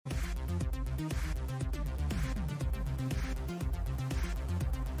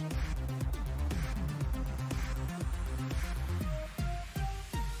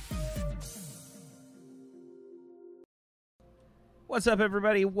What's up,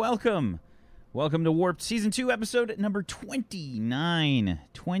 everybody? Welcome to Warped Season 2, episode number 29.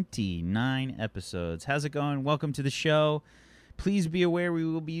 29 episodes. How's it going? Welcome to the show. Please be aware we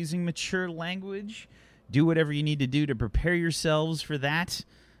will be using mature language. Do whatever you need to do to prepare yourselves for that.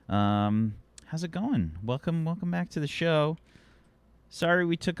 How's it going? Welcome back to the show. Sorry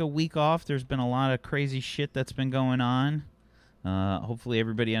we took a week off. There's been a lot of crazy shit that's been going on. Hopefully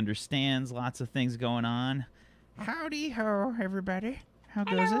everybody understands. Lots of things going on. Howdy ho, everybody. How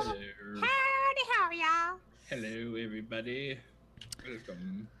goes it? Howdy ho, y'all. Hello, everybody.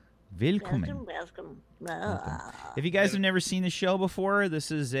 Welcome. Welcome. If you guys have never seen the show before, this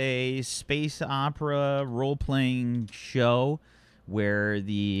is a space opera role-playing show where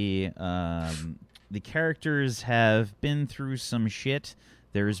the characters have been through some shit.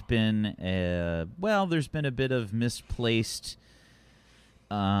 There's been a bit of misplaced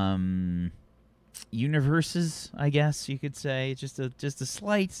universes, I guess you could say. Just a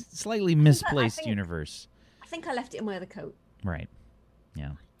slightly misplaced universe. I think I left it in my other coat. Right.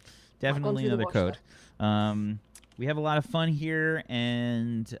 Yeah. Definitely another code. We have a lot of fun here,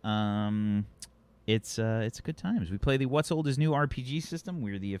 and it's good times. We play the What's Old is New RPG system.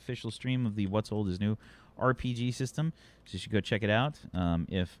 We're the official stream of the What's Old is New RPG system, so you should go check it out.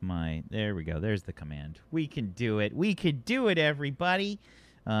 There we go. There's the command. We can do it. We can do it, everybody.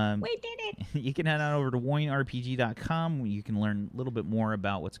 We did it. You can head on over to WarringRPG.com where you can learn a little bit more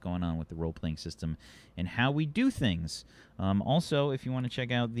about what's going on with the role-playing system and how we do things. Also, if you want to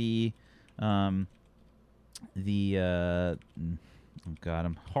check out oh God,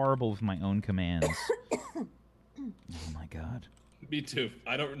 I'm horrible with my own commands. Oh my God. Me too.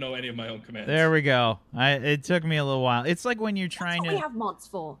 I don't know any of my own commands. There we go. It took me a little while. It's like when you're trying That's what we have mods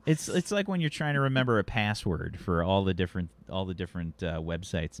for. It's like when you're trying to remember a password for all the different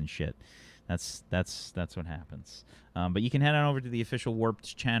websites and shit. That's what happens. But you can head on over to the official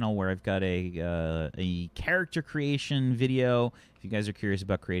Warped channel where I've got a character creation video. If you guys are curious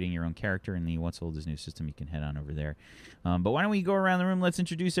about creating your own character in the What's Old is New system, you can head on over there. But why don't we go around the room? Let's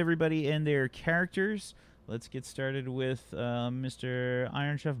introduce everybody and their characters. Let's get started with Mr.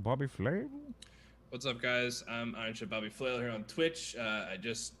 Iron Chef Bobby Flail. What's up, guys? I'm Iron Chef Bobby Flail here on Twitch. I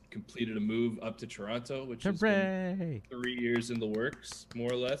just completed a move up to Toronto, which has been 3 years in the works,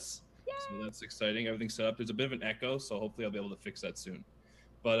 more or less. Yay! So that's exciting. Everything's set up. There's a bit of an echo, so hopefully I'll be able to fix that soon.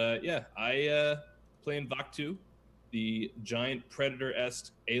 But yeah, I play in Vaktu, the giant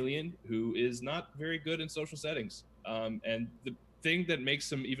predator-esque alien who is not very good in social settings. And the thing that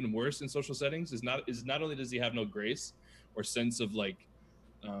makes him even worse in social settings is not only does he have no grace or sense of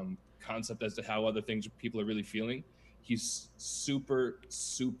concept as to how other people are really feeling, he's super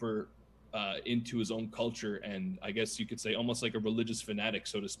into his own culture, and I guess you could say almost like a religious fanatic,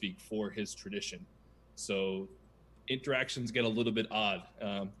 so to speak, for his tradition. So interactions get a little bit odd,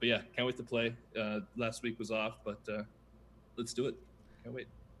 but yeah, can't wait to play. Last week was off, but let's do it. Can't wait.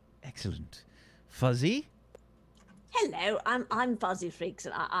 Excellent. Fuzzy? Hello, I'm Fuzzy Freaks,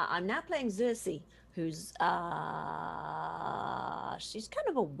 and I'm now playing Xerxes, who's she's kind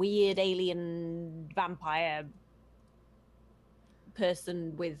of a weird alien vampire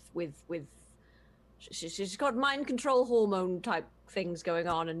person with she's got mind control hormone type things going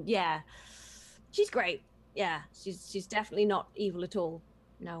on, and yeah, she's great. Yeah, she's definitely not evil at all.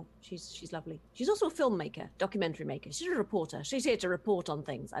 No, she's lovely. She's also a filmmaker, documentary maker. She's a reporter. She's here to report on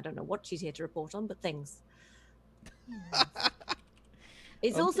things. I don't know what she's here to report on, but things.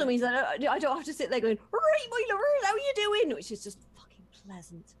 It also means that I don't have to sit there going, right, my lord, how are you doing? Which is just fucking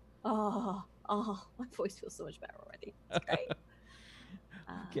pleasant. Oh, my voice feels so much better already. It's great.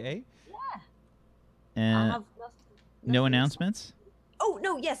 Okay. Yeah. And no announcements? Oh,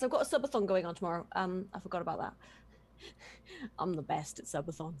 no, yes, I've got a subathon going on tomorrow. I forgot about that. I'm the best at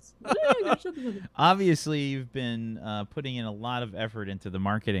subathons. Obviously, you've been putting in a lot of effort into the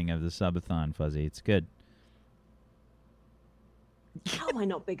marketing of the subathon, Fuzzy. It's good. How am I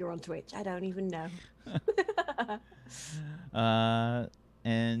not bigger on Twitch? I don't even know.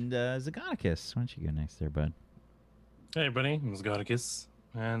 And Zagonicus, why don't you go next there, bud? Hey everybody, I'm Zagonicus,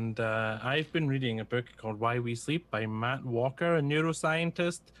 and I've been reading a book called Why We Sleep by Matt Walker, a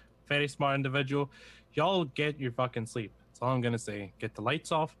neuroscientist, very smart individual. Y'all get your fucking sleep. That's all I'm gonna say. Get the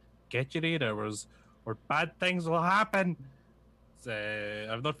lights off, get your 8 hours, or bad things will happen.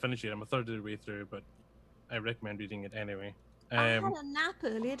 I've not finished it, I'm a third of the way through, but I recommend reading it anyway. I had a nap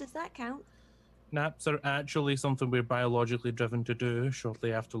earlier, does that count? Naps are actually something we're biologically driven to do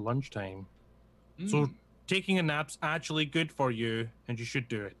shortly after lunchtime. So taking a nap's actually good for you, and you should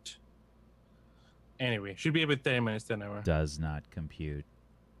do it. Anyway, should be about 30 minutes to an hour. Does not compute.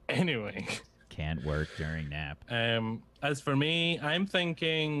 Anyway, can't work during nap. As for me, I'm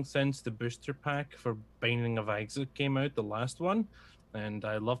thinking since the booster pack for Binding of Isaac came out, the last one, and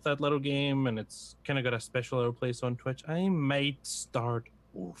I love that little game, and it's kind of got a special little place on Twitch, I might start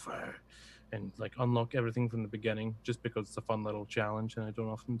over and like unlock everything from the beginning, just because it's a fun little challenge, and I don't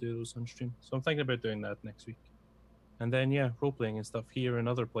often do those on stream. So I'm thinking about doing that next week. And then, yeah, role-playing and stuff here and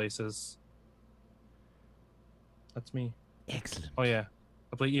other places. That's me. Excellent. Oh, yeah.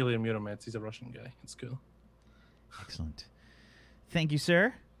 I play Ilya Muromets. He's a Russian guy. It's cool. Excellent. Thank you,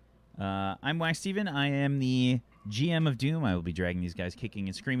 sir. I'm Wax Steven. I am the GM of Doom. I will be dragging these guys kicking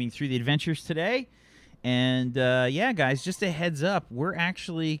and screaming through the adventures today. And, yeah, guys, just a heads up. We're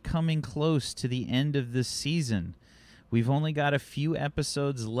actually coming close to the end of this season. We've only got a few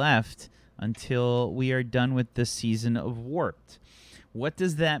episodes left until we are done with this season of Warped. What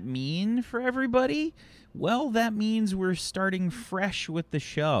does that mean for everybody? Well, that means we're starting fresh with the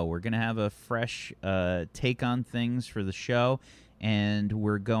show. We're going to have a fresh take on things for the show, and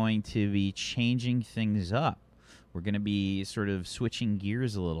we're going to be changing things up. We're going to be sort of switching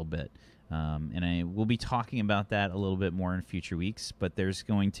gears a little bit, and we'll be talking about that a little bit more in future weeks, but there's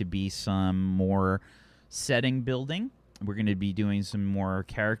going to be some more setting building. We're going to be doing some more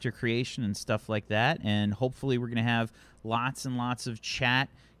character creation and stuff like that, and hopefully we're going to have lots and lots of chat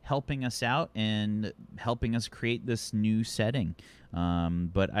helping us out and helping us create this new setting.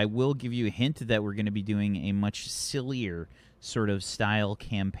 But I will give you a hint that we're going to be doing a much sillier sort of style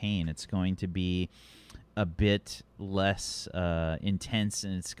campaign. It's going to be a bit less intense,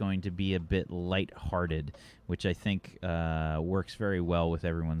 and it's going to be a bit lighthearted, which I think works very well with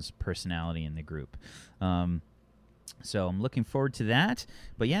everyone's personality in the group. So I'm looking forward to that.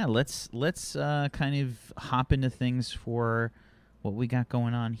 But yeah, let's kind of hop into things for what we got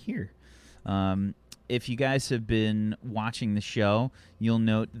going on here. If you guys have been watching the show, you'll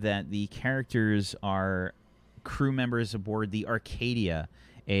note that the characters are crew members aboard the Arcadia,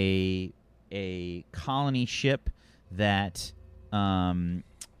 a colony ship that was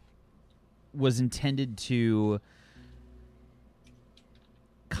intended to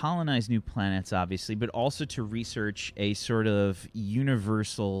colonize new planets, obviously, but also to research a sort of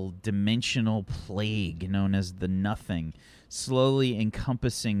universal dimensional plague known as the Nothing, slowly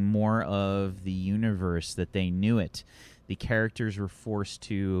encompassing more of the universe that they knew it. The characters were forced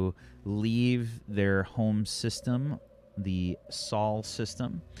to leave their home system, the Sol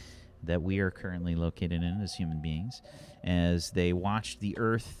system, that we are currently located in as human beings, as they watched the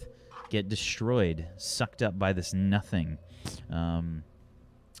Earth get destroyed, sucked up by this Nothing.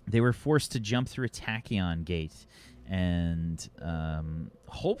 They were forced to jump through a tachyon gate and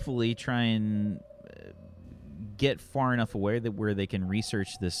hopefully try and get far enough away that where they can research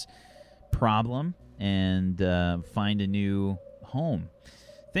this problem and find a new home.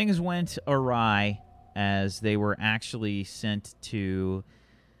 Things went awry as they were actually sent to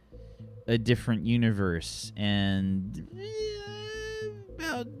a different universe, and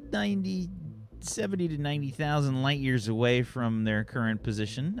about 70 to 90,000 light years away from their current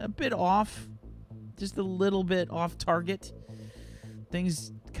position. A bit off, just a little bit off target.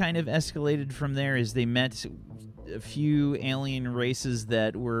 Things kind of escalated from there as they met a few alien races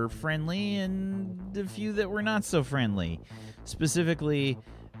that were friendly and a few that were not so friendly. Specifically,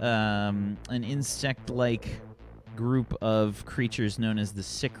 an insect-like group of creatures known as the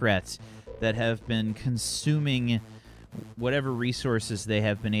Sikrets that have been consuming whatever resources they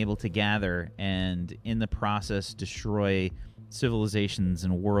have been able to gather, and in the process destroy civilizations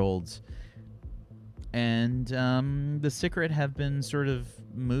and worlds. And the Sikret have been sort of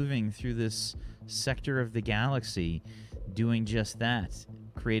moving through this sector of the galaxy, doing just that,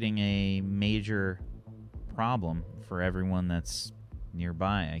 creating a major problem for everyone that's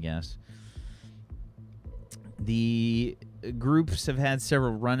nearby, I guess. The groups have had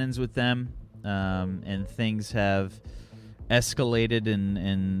several run-ins with them, and things have escalated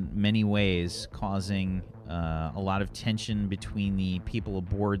in many ways, causing a lot of tension between the people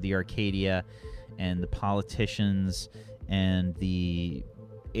aboard the Arcadia and the politicians and the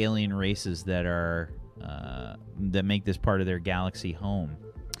alien races that are that make this part of their galaxy home.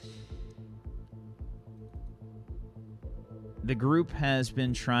 The group has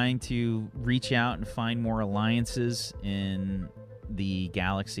been trying to reach out and find more alliances in the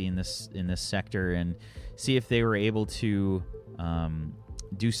galaxy, in this sector, and see if they were able to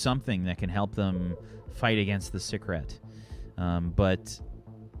do something that can help them fight against the Sikret. But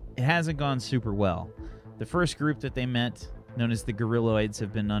it hasn't gone super well. The first group that they met, known as the Gorilloids,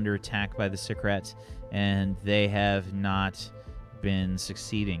 have been under attack by the Sikret, and they have not been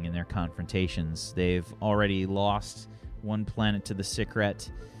succeeding in their confrontations. They've already lost one planet to the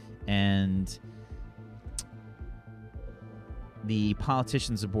Sikret, and the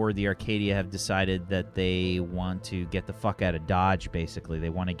politicians aboard the Arcadia have decided that they want to get the fuck out of Dodge, basically. They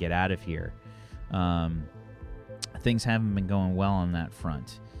want to get out of here. Things haven't been going well on that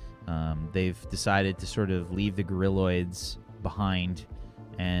front. They've decided to sort of leave the Guerrilloids behind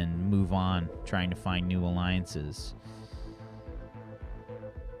and move on, trying to find new alliances.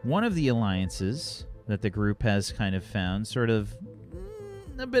 One of the alliances that the group has kind of found, sort of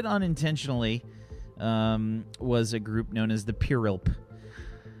a bit unintentionally, was a group known as the Pirilp.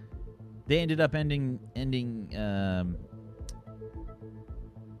 They ended up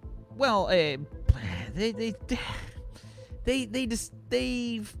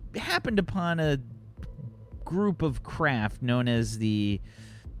they happened upon a group of craft known as the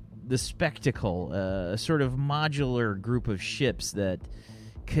Spectacle, a sort of modular group of ships that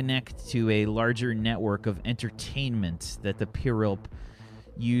connect to a larger network of entertainment that the Pirilp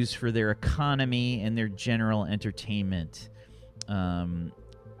use for their economy and their general entertainment. The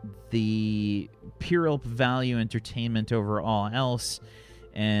Pirilp value entertainment over all else,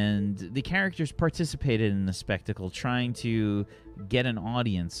 and the characters participated in the Spectacle, trying to get an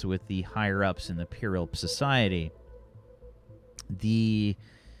audience with the higher-ups in the Pirilp society. The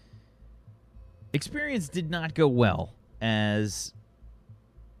experience did not go well, as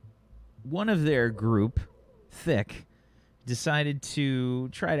one of their group, Thick, decided to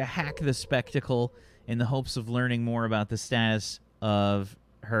try to hack the Spectacle in the hopes of learning more about the status of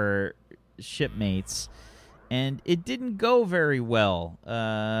her shipmates, and it didn't go very well.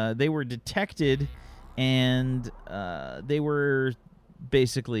 They were detected, and they were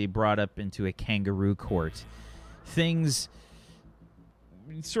basically brought up into a kangaroo court. Things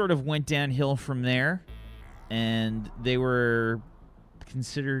sort of went downhill from there, and they were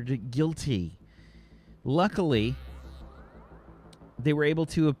considered guilty. Luckily, they were able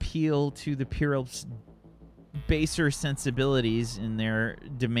to appeal to the Pirilp's baser sensibilities in their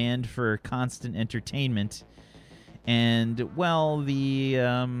demand for constant entertainment. And, well, they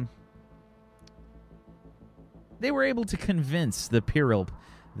were able to convince the Pirilp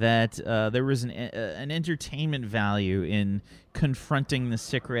that there was an entertainment value in confronting the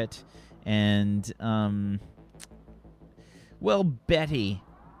secret, and, Betty,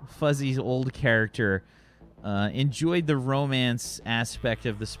 Fuzzy's old character, enjoyed the romance aspect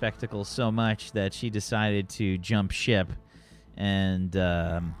of the Spectacle so much that she decided to jump ship and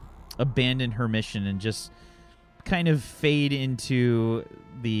abandon her mission and just kind of fade into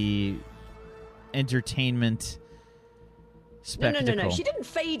the entertainment spectacle. No. She didn't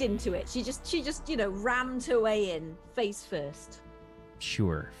fade into it. She just rammed her way in, face first.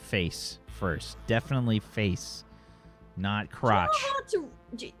 Sure, face first. Definitely face, not crotch. Do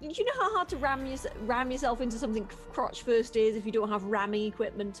you know how hard to ram yourself into something crotch first is if you don't have ramming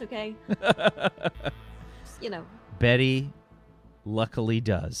equipment, okay? Betty luckily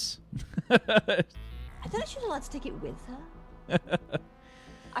does. I thought she was allowed to take it with her.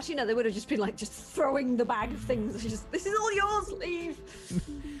 Actually, no, they would have just been just throwing the bag of things. This is all yours, leave.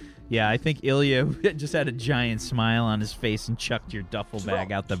 Yeah, I think Ilya just had a giant smile on his face and chucked your duffel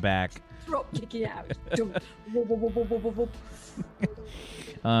bag out the back. Drop kicking out.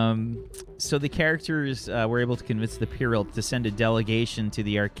 So the characters were able to convince the Pirilp to send a delegation to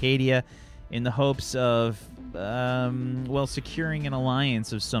the Arcadia in the hopes of, securing an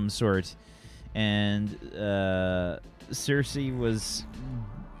alliance of some sort. And Cersei was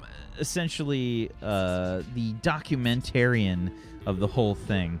essentially the documentarian of the whole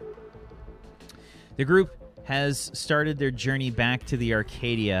thing. The group has started their journey back to the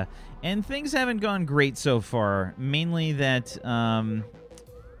Arcadia, and things haven't gone great so far. Mainly that,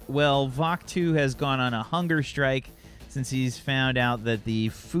 Vok2 has gone on a hunger strike since he's found out that the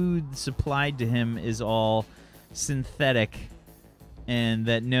food supplied to him is all synthetic and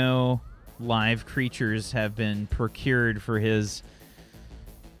that no live creatures have been procured for his,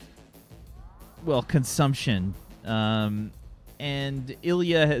 consumption. And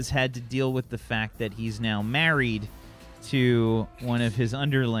Ilya has had to deal with the fact that he's now married to one of his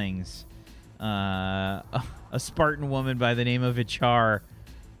underlings, a Spartan woman by the name of Ichar,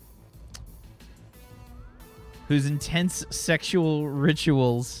 whose intense sexual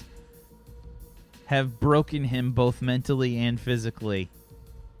rituals have broken him both mentally and physically.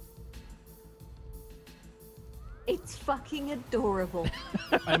 It's fucking adorable.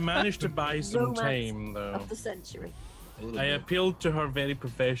 I managed to buy some time, though. Of the century. I appealed to her very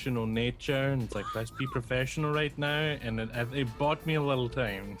professional nature, and it's let's be professional right now, and it bought me a little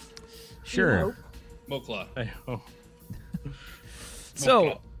time. Sure. Mokla. I hope.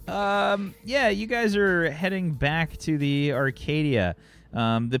 So, you guys are heading back to the Arcadia.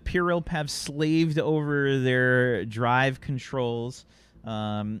 The Pirilp have slaved over their drive controls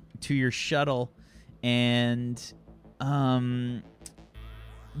to your shuttle, and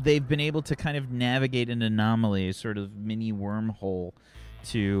they've been able to kind of navigate an anomaly, a sort of mini wormhole,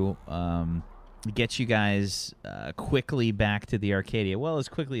 to get you guys quickly back to the Arcadia. Well, as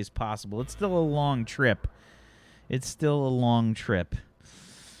quickly as possible. It's still a long trip.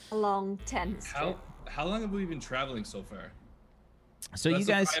 A long, tense trip. How long have we been traveling so far? So I you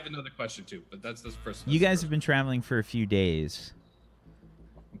guys... I have another question, too, but that's the first. You guys have been traveling for a few days.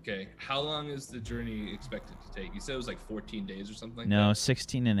 Okay. How long is the journey expected to take? You said it was like 14 days or something like No, that?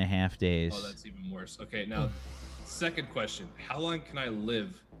 16 and a half days. Oh, that's even worse. Okay, now, second question. How long can I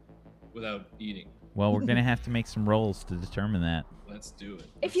live without eating? Well, we're going to have to make some rolls to determine that. Let's do it.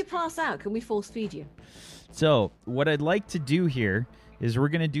 If you pass out, can we force feed you? So, what I'd like to do here is we're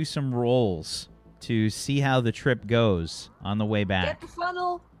going to do some rolls to see how the trip goes on the way back. Get the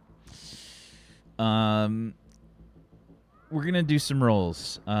funnel. We're going to do some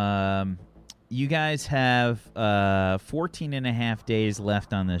rolls. You guys have 14 and a half days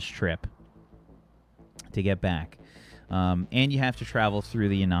left on this trip to get back. And you have to travel through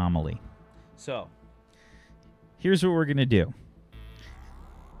the anomaly. So, here's what we're going to do.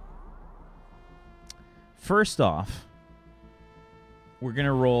 First off, we're going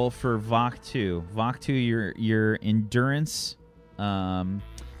to roll for Vok 2. Vok 2, your endurance, and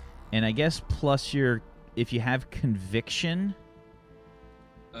I guess plus your, if you have conviction.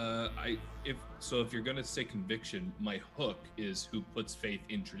 If you're gonna say conviction, my hook is who puts faith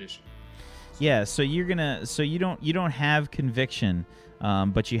in tradition. Yeah, so you're gonna, so you don't have conviction,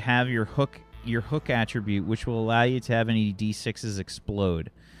 but you have your hook attribute, which will allow you to have any d6s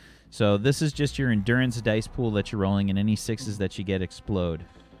explode. So this is just your endurance dice pool that you're rolling, and any 6s that you get explode.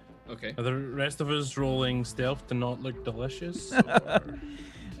 Okay. Are the rest of us rolling stealth to not look delicious?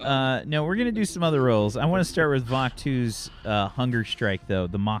 No, we're gonna do some other rolls. I want to start with Vok 2's Hunger Strike, though,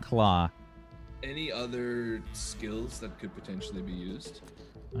 the Makla. Any other skills that could potentially be used?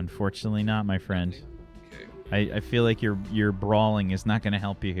 Unfortunately not, my friend. Okay. I feel like your brawling is not going to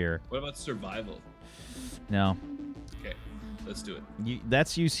help you here. What about survival? No. Okay, let's do it.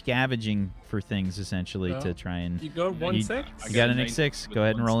 That's you scavenging for things, essentially, to try and... You got 1 6? You got an 6. Go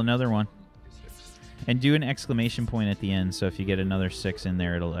ahead and roll another one. And do an exclamation point at the end, so if you get another 6 in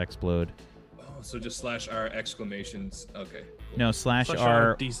there, it'll explode. Oh, so just /R exclamations. Okay. No,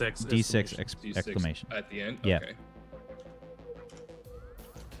 /R D6 D6 D6 exclamation. at the end? Yeah. Okay.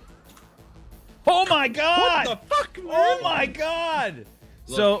 Oh my god! What the fuck, man? Oh my god!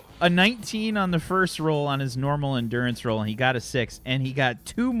 So a 19 on the first roll on his normal endurance roll, and he got a 6, and he got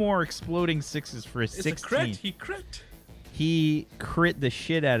 2 more exploding 6s for a 16. It's a crit. He crit. He crit the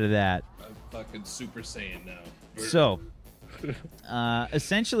shit out of that. I'm fucking Super Saiyan now. So,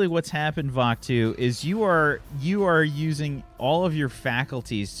 essentially, what's happened, Vok 2, is you are using all of your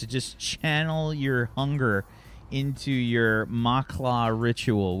faculties to just channel your hunger into your Makla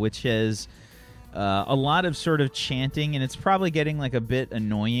ritual, which has a lot of sort of chanting, and it's probably getting like a bit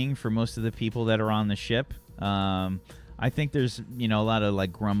annoying for most of the people that are on the ship. I think there's a lot of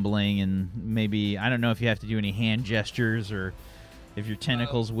like grumbling, and maybe I don't know if you have to do any hand gestures or if your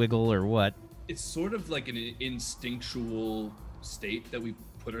tentacles wiggle or what. It's sort of like an instinctual state that we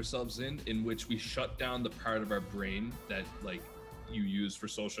put ourselves in which we shut down the part of our brain that like you use for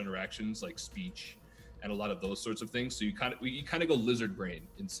social interactions, like speech and a lot of those sorts of things. So you kind of go lizard brain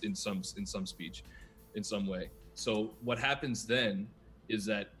in some speech, in some way. So what happens then is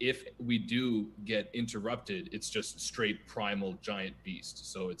that if we do get interrupted, it's just straight primal giant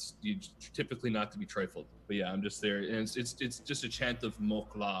beast. So it's typically not to be trifled. But yeah, I'm just there, and it's just a chant of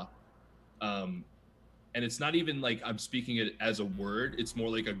Mokla. And it's not even like I'm speaking it as a word. It's more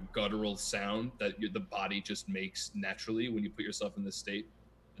like a guttural sound that the body just makes naturally when you put yourself in this state.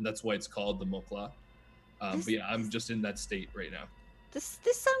 And that's why it's called the Mokla. But yeah, I'm just in that state right now. This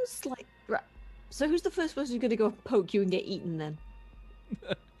sounds like... Right. So who's the first person who's going to go poke you and get eaten then?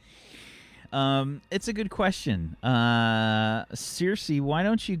 It's a good question. Circe, why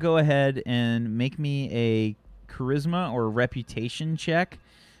don't you go ahead and make me a charisma or reputation check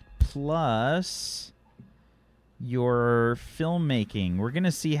plus your filmmaking. We're going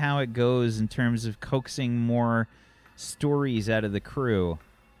to see how it goes in terms of coaxing more stories out of the crew.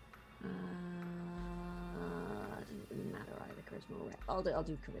 Doesn't matter either, charisma or rep. I'll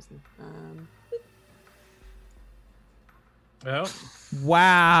do charisma. Well.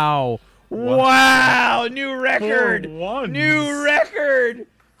 Wow. Wow. New record. New record.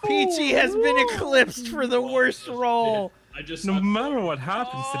 Peachy has been eclipsed for the worst roll. No matter what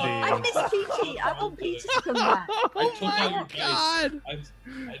happens today. I miss Peachy. I want Peachy to come back. I took my out your God. base.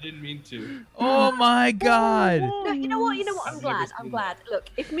 I didn't mean to. Oh my God. No, you know what? I'm I've glad. never I'm seen glad. Look,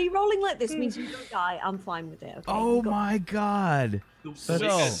 if me rolling like this means you don't die, I'm fine with it. Okay? Oh You've got- my God. The way So-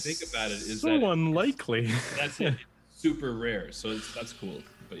 I think about it is So that unlikely. that's it. It's super rare, so that's cool.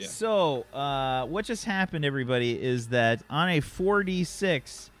 But yeah. So, what just happened, everybody, is that on a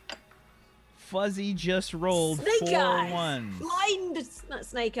 4d6, Fuzzy just rolled Snake 4 eyes. ones. Blind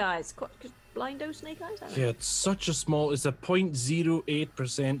snake eyes. Blindo snake eyes? I don't know. Yeah, it's such a small. It's a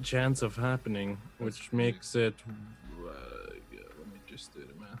 0.08% chance of happening, which makes it. Let me just do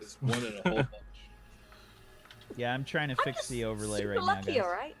the math. It's one in a whole bunch. Yeah, I'm trying to I'm fix just the overlay super right now, lucky, guys. all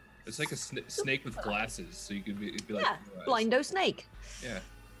right? It's like a snake with glasses, so you could be, it'd be like Yeah, your eyes. Blindo snake. Yeah.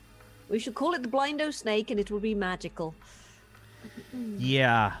 We should call it the Blindo snake, and it will be magical.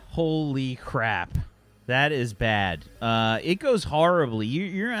 Yeah, holy crap. That is bad. It goes horribly.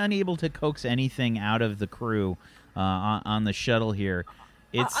 You're unable to coax anything out of the crew on the shuttle here.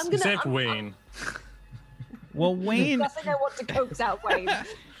 It's I'm gonna- Except I'm- Wayne. well, Wayne. Nothing I want to coax out, Wayne.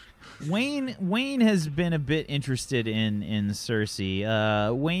 Wayne has been a bit interested in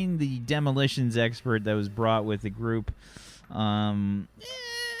Cersei. Wayne, the demolitions expert that was brought with the group,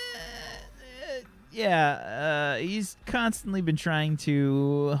 he's constantly been trying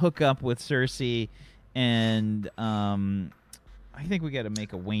to hook up with Cersei, and I think we got to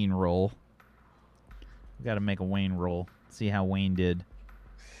make a Wayne roll. We got to make a Wayne roll. See how Wayne did.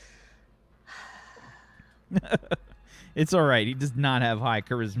 It's all right. He does not have high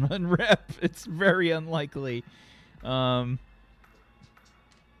charisma and rep. It's very unlikely.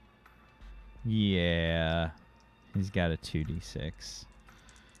 Yeah. He's got a 2d6.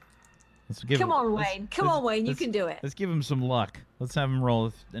 Let's give Come him, on, let's- Wayne. Come let's- on, Wayne. You let's- can do it. Let's give him some luck. Let's have him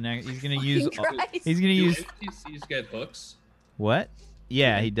roll. He's gonna use. Fucking Christ. He's gonna Do use NPCs get hooks? what?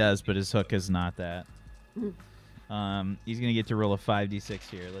 Yeah, he does, but his hook is not that. He's gonna get to roll a 5d6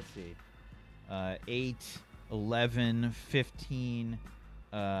 here. Let's see. 8, 11, 15,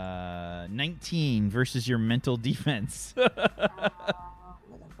 19 versus your mental defense. Where the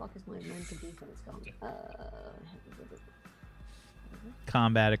fuck is my mental defense gone?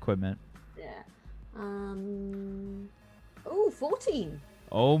 Combat equipment. Yeah. Oh, 14.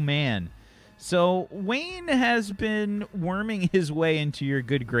 Oh man. So Wayne has been worming his way into your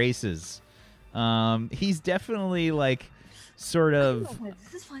good graces. He's definitely like sort of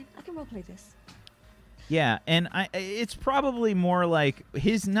This is fine. I can roleplay this. yeah, and it's probably more like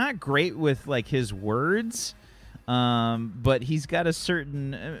he's not great with like his words, but he's got a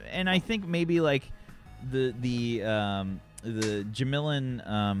certain, and I think maybe like the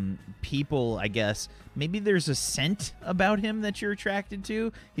Jamilan people, I guess maybe there's a scent about him that you're attracted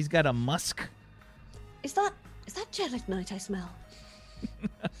to. He's got a musk. Is that gelatinite I smell?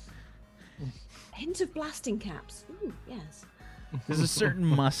 Hint of blasting caps. Ooh, yes. There's a certain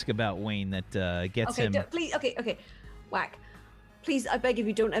musk about Wayne that gets Okay, him. please. Okay. Whack. Please, I beg of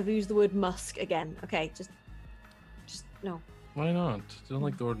you, don't ever use the word musk again. Okay, just no. Why not? Do you don't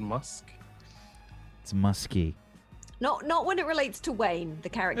like the word musk? It's musky. Not when it relates to Wayne, the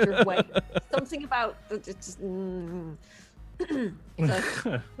character of Wayne. Something about it's just. So,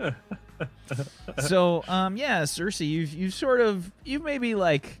 So, yeah, Cersei, you've maybe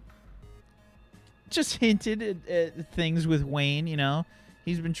like just hinted at things with Wayne. You know,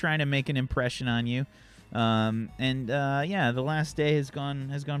 he's been trying to make an impression on you, and yeah, the last day has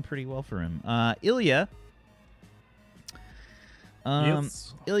gone pretty well for him. Ilya,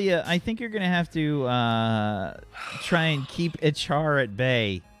 Yes. Ilya, I think you're gonna have to try and keep Ichar at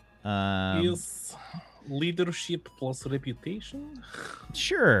bay. Yes. Leadership plus reputation?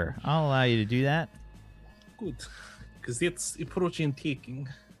 Sure, I'll allow you to do that. Good. Because it's approaching taking.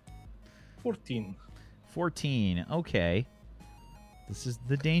 14. 14. Okay. This is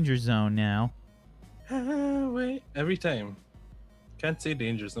the danger zone now. Wait. Every time. Can't say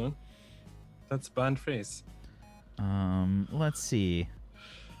danger zone. That's a banned phrase. Let's see.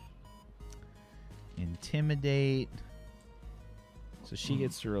 Intimidate. So she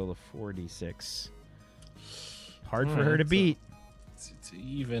gets to roll a 4d6. Hard for her to Alright, so- beat. It's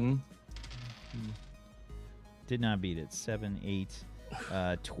even. Did not beat it. 7, 8,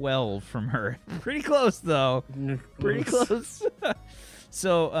 12 from her. Pretty close though. Pretty close.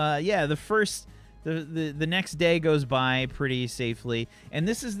 So yeah, the next day goes by pretty safely, and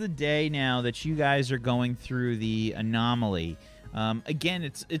this is the day now that you guys are going through the anomaly. Again,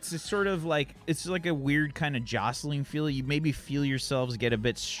 it's a sort of like it's like a weird kind of jostling feel. You maybe feel yourselves get a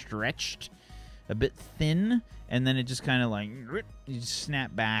bit stretched, a bit thin, and then it just kind of like you just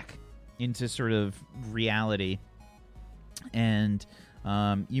snap back into sort of reality. And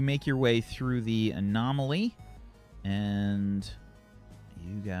you make your way through the anomaly, and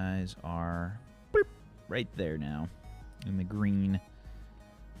you guys are right there now in the green,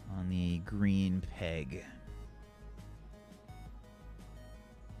 on the green peg.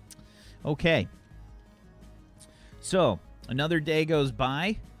 Okay. So, another day goes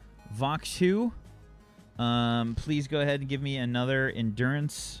by. Vox2, please go ahead and give me another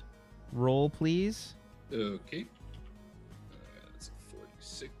endurance roll, please. Okay. That's a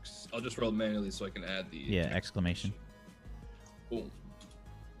 46. I'll just roll manually so I can add the... Yeah, exclamation. Boom.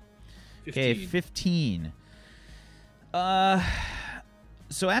 15. Okay, 15.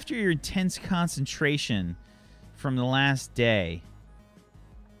 So after your intense concentration from the last day,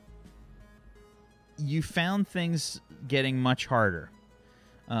 you found things getting much harder.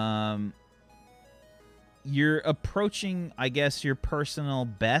 You're approaching, I guess, your personal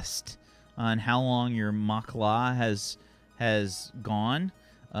best on how long your Mak'la has gone.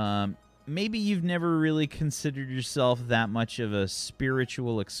 Maybe you've never really considered yourself that much of a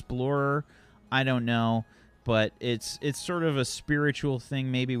spiritual explorer. I don't know, but it's sort of a spiritual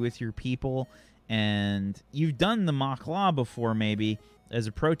thing maybe with your people, and you've done the Mak'la before maybe as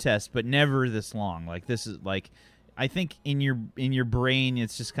a protest, but never this long. Like, this is like, I think in your brain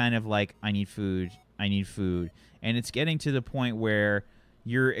it's just kind of like, I need food, and it's getting to the point where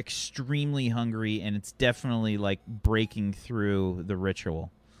you're extremely hungry, and it's definitely like breaking through the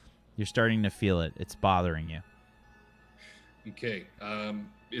ritual. You're starting to feel it. It's bothering you. Okay.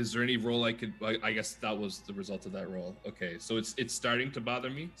 Is there any role I could... I guess that was the result of that roll. Okay, so it's starting to bother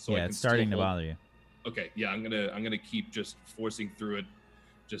me. So yeah, it's starting to bother you. Okay, yeah, I'm gonna keep just forcing through it,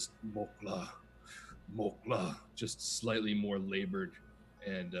 just Mak'la, just slightly more labored,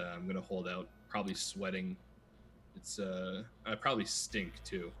 and I'm gonna hold out, probably sweating. It's I probably stink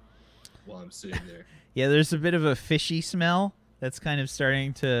too while I'm sitting there. Yeah, there's a bit of a fishy smell that's kind of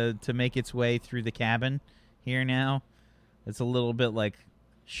starting to make its way through the cabin here now. It's a little bit like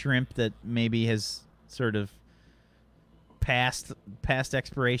shrimp that maybe has sort of past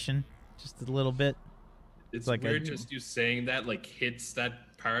expiration, just a little bit. It's like weird just you saying that, like, hits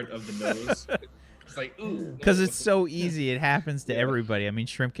that part of the nose. It's like, ooh. Because it's so easy. It happens to everybody. I mean,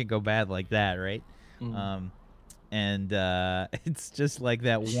 shrimp can go bad like that, right? Mm. And it's just like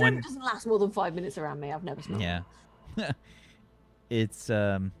that Shrimp one. doesn't last more than 5 minutes around me. I've never smelled Yeah. It's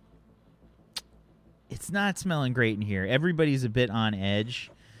not smelling great in here. Everybody's a bit on edge,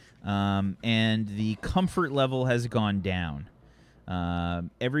 and the comfort level has gone down.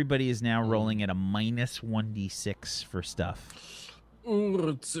 Everybody is now rolling at a minus 1d6 for stuff.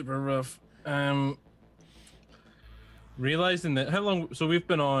 It's super rough. Realizing that, how long? So we've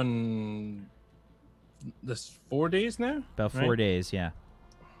been on this 4 days now. About 4 days, yeah.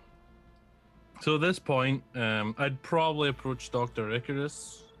 So at this point, I'd probably approach Dr.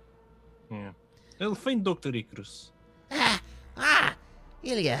 Icarus. Yeah. I'll find Dr. Icarus.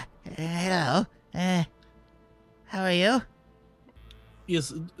 Ilya. Hello. How are you?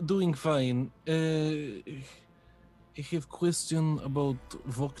 Yes, doing fine. I have question about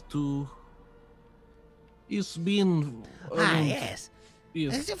Vok2. It's been... Yes.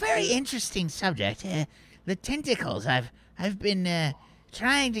 Yes. It's a very interesting subject. The tentacles. I've been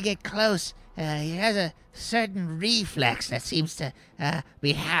trying to get close. He has a certain reflex that seems to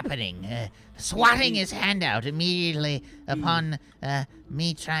be happening. Swatting his hand out immediately upon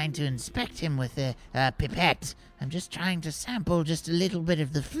me trying to inspect him with a pipette. I'm just trying to sample just a little bit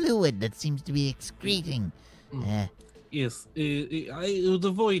of the fluid that seems to be excreting. Yes, I would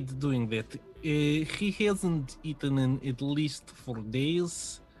avoid doing that. He hasn't eaten in at least 4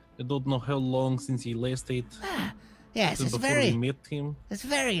 days. I don't know how long since he last ate. Yes, it's before we met him. It's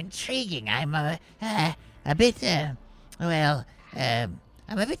very intriguing. I'm a bit, I'm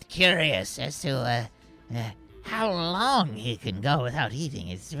a bit curious as to how long he can go without eating.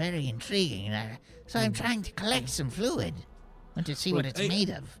 It's very intriguing. So I'm trying to collect some fluid. Want to see what it's made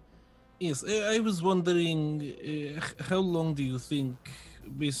of. Yes, I was wondering, how long do you think,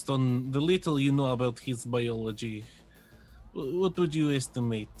 based on the little you know about his biology, what would you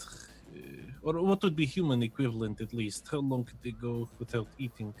estimate? Or what would be human equivalent, at least? How long could they go without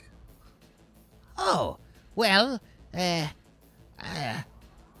eating? Oh, well,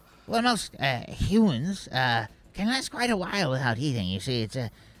 most humans can last quite a while without eating. You see, it's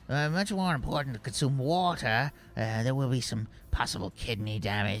much more important to consume water. There will be some possible kidney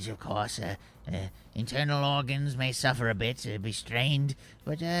damage, of course. Internal organs may suffer a bit, be strained,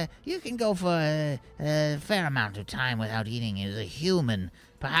 but you can go for a fair amount of time without eating as a human.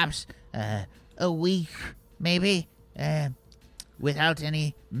 Perhaps a week, maybe, without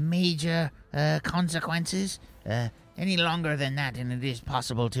any major consequences. any longer than that, and it is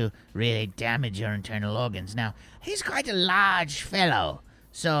possible to really damage your internal organs. Now, he's quite a large fellow,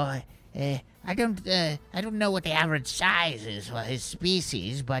 so I don't know what the average size is for his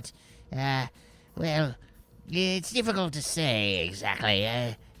species, but well, it's difficult to say exactly.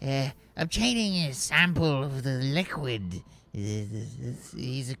 Obtaining a sample of the liquid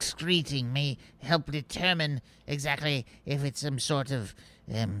he's excreting may help determine exactly if it's some sort of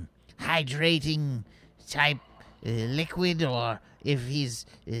hydrating type liquid, or if he's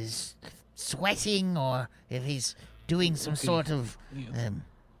sweating, or if he's doing some sort of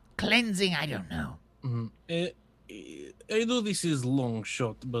cleansing. I don't know. I know this is long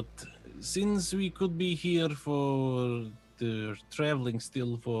shot, but since we could be here for the traveling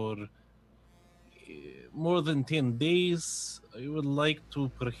still for more than 10 days, I would like to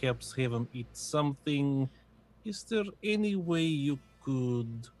perhaps have him eat something. Is there any way you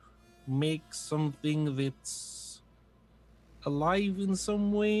could make something that's alive in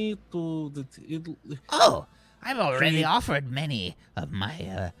some way to that it? Oh, I've already offered many of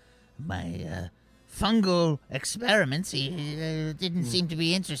my fungal experiments. He didn't seem to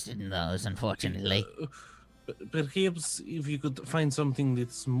be interested in those, unfortunately. Perhaps if you could find something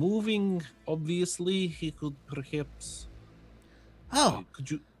that's moving, obviously he could perhaps. Oh, could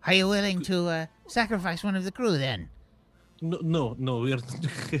you? Are you willing to sacrifice one of the crew then? No, we're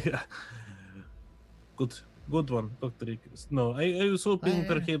good one, Dr. Icarus. No, I was hoping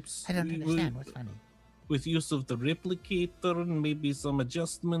perhaps I don't understand what's funny. With use of the replicator and maybe some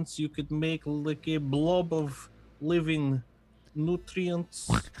adjustments, you could make like a blob of living nutrients.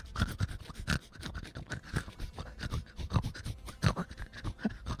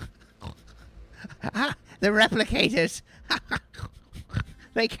 The replicators.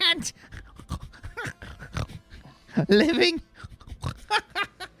 They can't. Living.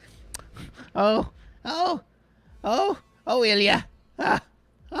 Oh, Ilya.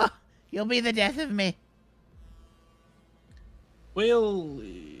 You'll be the death of me. Well,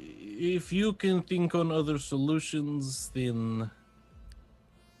 if you can think on other solutions, then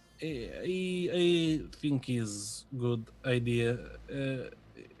I think is good idea.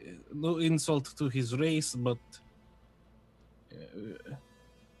 No insult to his race, but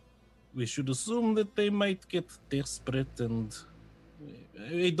we should assume that they might get desperate, and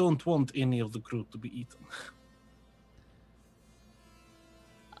I don't want any of the crew to be eaten.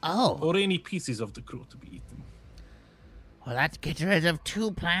 Oh. Or any pieces of the crew to be eaten. Well, let's get rid of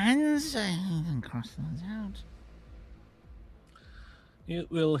 2 plans. I can cross those out. Yeah,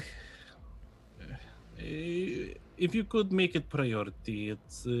 well, if you could make it priority,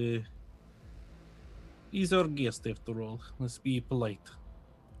 it's he's our guest after all. Let's be polite.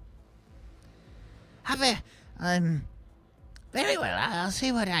 Very well. I'll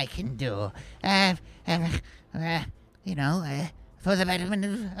see what I can do. For the betterment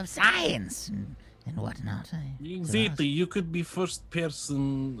of science and whatnot. Exactly. You could be first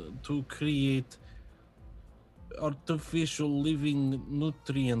person to create artificial living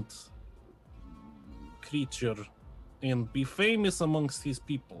nutrient creature and be famous amongst his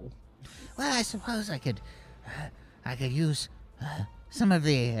people. Well, I suppose I could use some of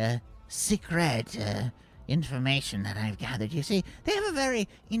the secret information that I've gathered. You see, they have a very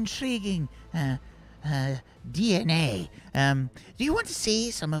intriguing DNA. Do you want to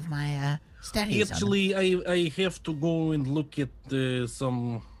see some of my studies? Actually, I have to go and look at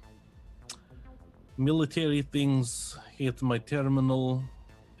some military things at my terminal.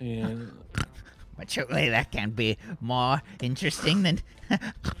 But surely that can't be more interesting than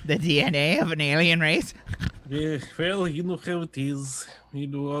the DNA of an alien race. Yeah, well, you know how it is. You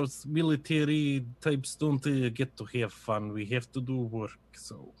know, our military types don't get to have fun. We have to do work,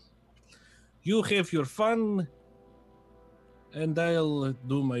 so you have your fun, and I'll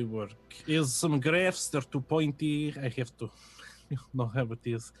do my work. Here's some graphs, they're too pointy. I have to know how it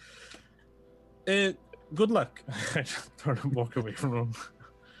is. Good luck. I just turn and walk away from him.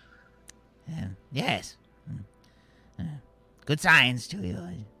 Yes. Good science to you.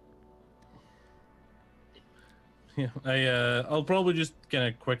 Yeah, I'll probably just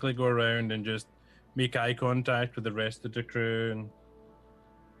kind of quickly go around and just make eye contact with the rest of the crew and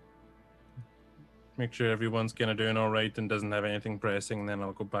make sure everyone's kind of doing all right and doesn't have anything pressing. And then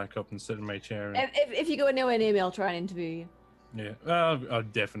I'll go back up and sit in my chair. And... If you go nowhere near me, I'll try and interview you. Yeah, I'll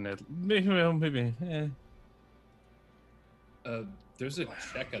definitely. Well, maybe. There's a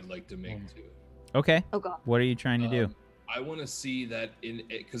check I'd like to make too. Okay. Oh God. What are you trying to do? I want to see that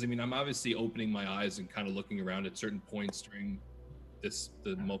because I mean I'm obviously opening my eyes and kind of looking around at certain points during the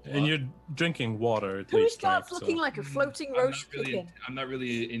multiple. And you're drinking water. At Who least, starts right? looking like a floating roast chicken? I'm not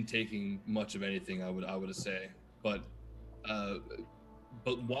really intaking much of anything. I would say. but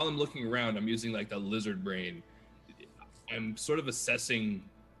while I'm looking around, I'm using like the lizard brain. I'm sort of assessing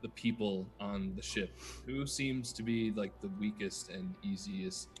the people on the ship. Who seems to be like the weakest and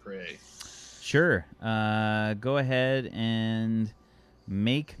easiest prey? Sure. Go ahead and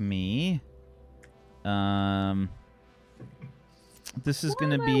make me. This is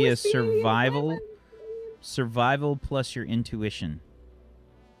going to be a survival plus your intuition.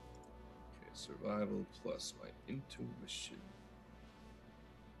 Okay, survival plus my intuition.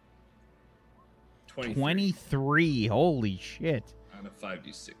 23. Holy shit. On a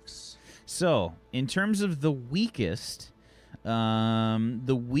 5d6. So, in terms of the weakest are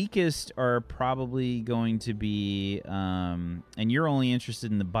probably going to be, and you're only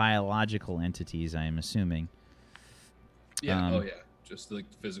interested in the biological entities, I am assuming. Yeah, oh yeah, just like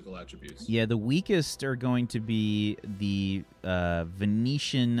the physical attributes. Yeah, the weakest are going to be the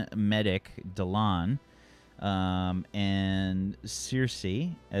Venetian medic, Delan, and Circe,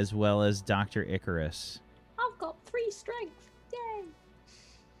 as well as Dr. Icarus. I've got 3 strength. Yay!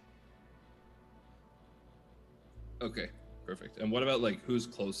 Okay, perfect. And what about like who's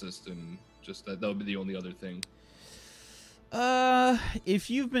closest and just that would be the only other thing?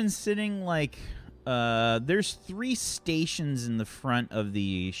 If you've been sitting like there's 3 stations in the front of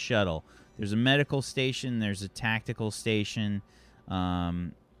the shuttle. There's a medical station, there's a tactical station.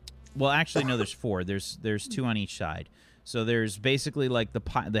 Well, actually no, there's 4. There's 2 on each side. So there's basically like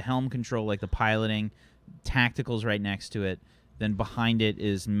the helm control, like the piloting, tactical's right next to it. Then behind it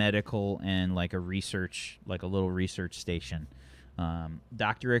is medical and like a little research station.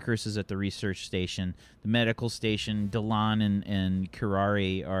 Dr. Icarus is at the research station. The medical station, Delan and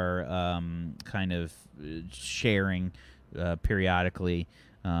Kirari are kind of sharing periodically,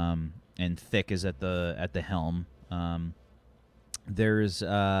 and Thick is at the helm. There's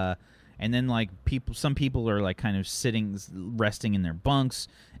and then like some people are like kind of resting in their bunks,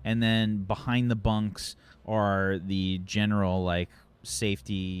 and then behind the bunks are the general like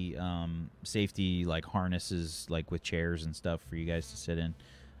safety like harnesses like with chairs and stuff for you guys to sit in,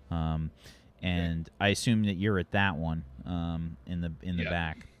 and I assume that you're at that one in the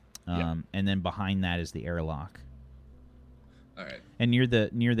back, and then behind that is the airlock. All right. And near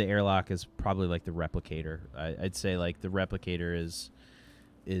the airlock is probably like the replicator. I'd say like the replicator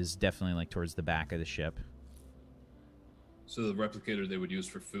is definitely like towards the back of the ship. So the replicator they would use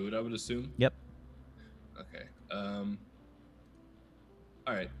for food, I would assume. Yep. Okay.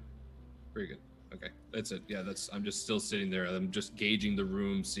 All right. Very good. Okay, that's it. Yeah, I'm just still sitting there. I'm just gauging the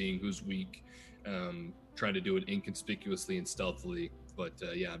room, seeing who's weak, trying to do it inconspicuously and stealthily. But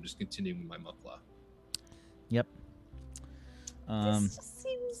yeah, I'm just continuing with my muckla. Yep. This just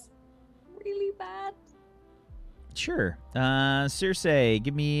seems really bad. Sure. Circe,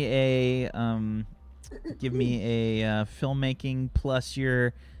 give me a filmmaking plus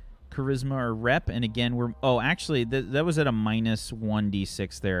your charisma or rep, and again actually that was at a minus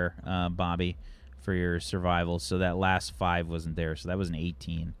 1d6 there, Bobby, for your survival, so that last 5 wasn't there, so that was an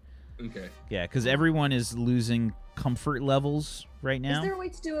 18. Okay. Yeah, because everyone is losing comfort levels right now. Is there a way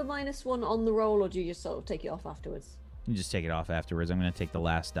to do a -1 on the roll, or do you just sort of take it off afterwards? You just take it off afterwards. I'm going to take the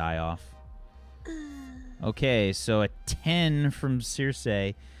last die off. Okay, so a 10 from Circe.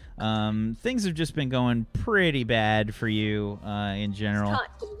 Things have just been going pretty bad for you in general.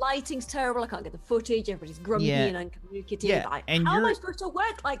 The lighting's terrible. I can't get the footage. Everybody's grumpy and uncommunicative. Yeah, and how am I supposed to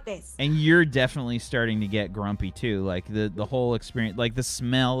work like this? And you're definitely starting to get grumpy too. Like the whole experience, like the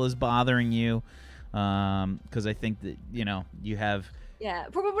smell is bothering you. Because I think that you have. Yeah,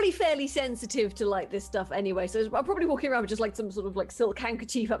 probably fairly sensitive to like this stuff anyway. So I'm probably walking around with just like some sort of like silk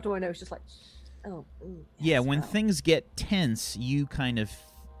handkerchief up to my nose, just like, oh. Yeah, when things get tense, you kind of,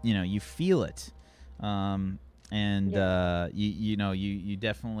 you feel it, you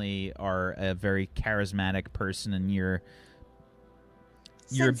definitely are a very charismatic person, and you're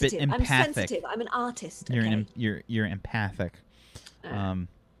a bit empathic. I'm sensitive. I'm an artist. Okay? You're empathic.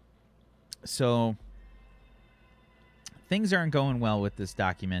 So things aren't going well with this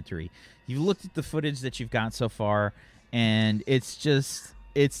documentary. You've looked at the footage that you've got so far, and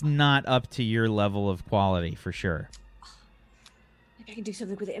it's not up to your level of quality for sure. Maybe I can do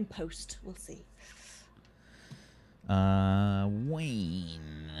something with it in post. We'll see.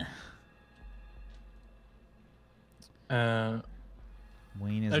 Wayne.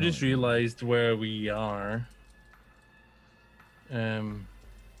 Wayne is. I just realized where we are.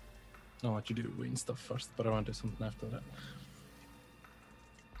 I'll let you do Wayne stuff first, but I want to do something after that.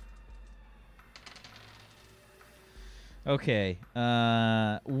 Okay.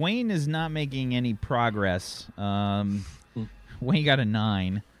 Wayne is not making any progress. Wayne got a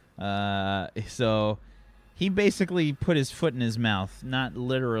 9. So He basically put his foot in his mouth. Not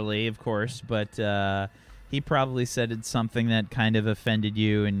literally, of course, but he probably said something that kind of offended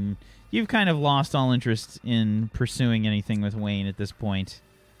you, and you've kind of lost all interest in pursuing anything with Wayne at this point.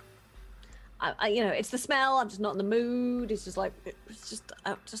 It's the smell. I'm just not in the mood. It's just like, just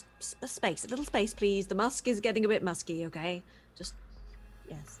a space, a little space, please. The musk is getting a bit musky. Okay,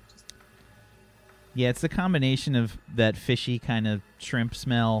 yes. Yeah, it's the combination of that fishy kind of shrimp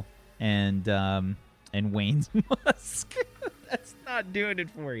smell and Wayne's musk. That's not doing it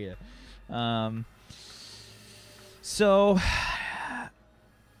for you. So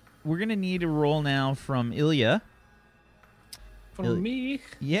we're gonna need a roll now from Ilya. From me?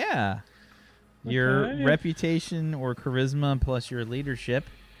 Yeah. Your Okay. reputation or charisma plus your leadership.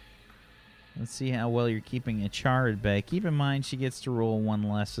 Let's see how well you're keeping Ichar at bay. Keep in mind she gets to roll one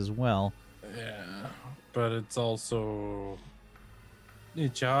less as well. Yeah, but it's also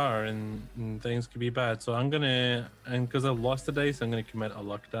HR and things could be bad. So I'm gonna, and because I've lost the dice, I'm gonna commit a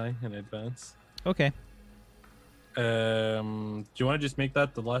luck die in advance. Okay. Do you want to just make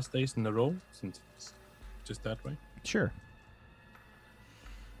that the last dice in the roll, since it's just that way? Sure.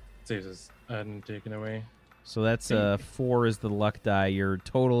 Saves us adding and taking away. So that's 4 is the luck die. Your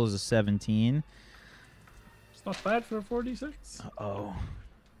total is a 17. It's not bad for a 46. Oh.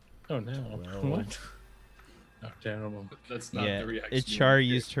 Oh no! What? Oh, terrible. That's not Yeah. the reaction. you Ichar want.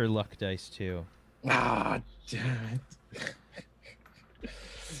 used her luck dice too. Ah, damn it!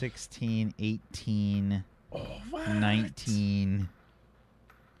 16, 18, Oh, what? 19.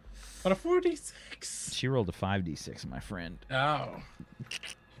 On a 46. She rolled a 5d6, my friend. Oh.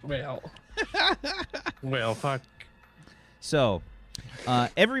 Well. Well, fuck. So,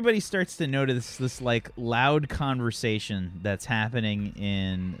 everybody starts to notice this like loud conversation that's happening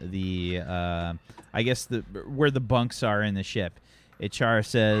in the, I guess where the bunks are in the ship. Ichar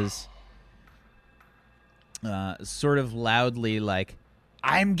says, sort of loudly, like,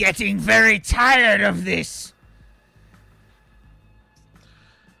 I'm getting very tired of this.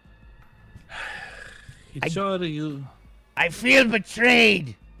 Sure, you. I feel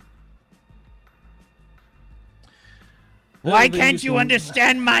betrayed. Why then can't you can-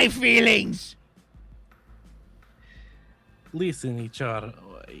 understand my feelings? Listen, HR.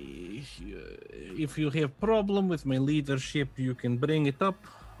 If you have problem with my leadership, you can bring it up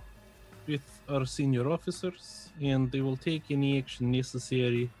with our senior officers, and they will take any action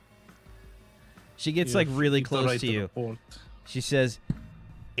necessary. she gets like really If the close right to you. report. She says,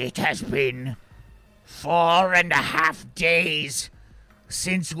 It has been 4.5 days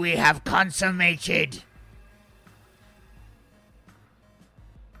since we have consummated.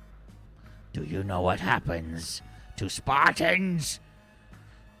 Do you know what happens to Spartans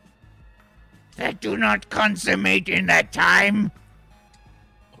that do not consummate in that time?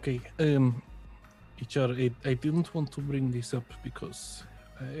 Okay, HR, I didn't want to bring this up because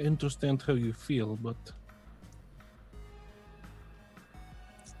I understand how you feel, but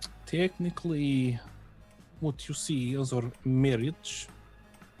technically, what you see as our marriage,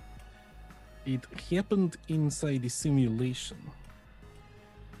 it happened inside a simulation.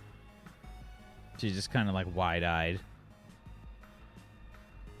 she's just kind of like wide-eyed.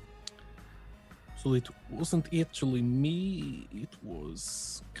 So it wasn't actually me, it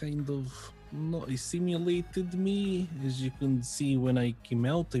was kind of not a simulated me. As you can see, when I came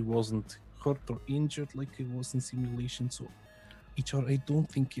out, I wasn't hurt or injured like I was in simulation, so HR, I don't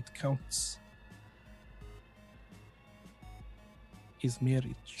think it counts. His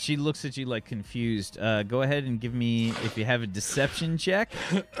marriage. She looks at you like confused. Go ahead and give me, if you have a deception check.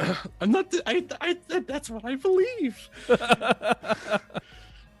 I'm not. That's what I believe.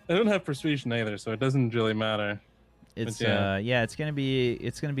 I don't have persuasion either, so it doesn't really matter. It's yeah. it's gonna be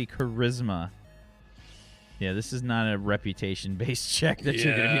charisma. Yeah, this is not a reputation based check that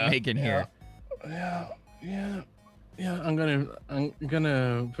you're gonna be making here. Yeah, I'm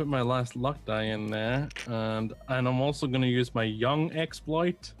gonna put my last luck die in there, and I'm also gonna use my young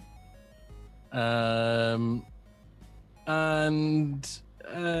exploit. And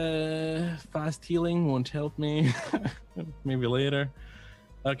fast healing won't help me. Maybe later.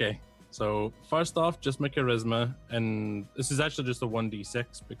 Okay, so first off, just my charisma, and this is actually just a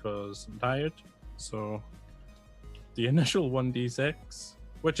 1d6 because I'm tired. So the initial 1d6,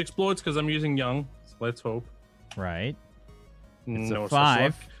 which explodes because I'm using young. So let's hope. Right. It's No a such luck.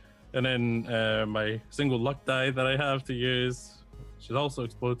 5. And then my single luck die that I have to use, which also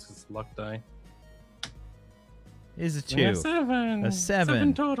explodes as luck die. Is a 2. Yeah, 7. A 7.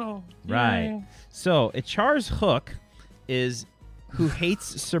 7 total. Right. Yay. So Ichar's hook is who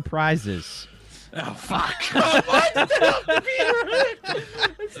hates surprises. Oh fuck! Why did that have to be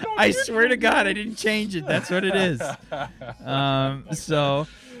right? I swear to God, I didn't change it. That's what it is. So,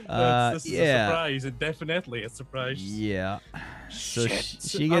 This is a yeah, surprise. It definitely a surprise. yeah. So Shit.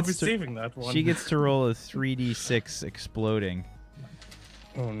 she I gets was to, saving that one. she gets to roll a 3d6 exploding.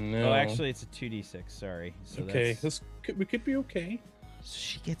 Oh no. Oh, actually, it's a 2d6. Sorry. So Okay, that's, we could be okay. so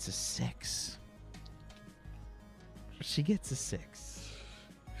she gets a 6. She gets a 6.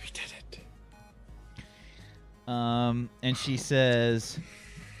 We did it. And she says,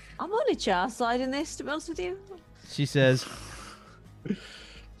 I'm on Ichar's side in this, to be honest with you. she says,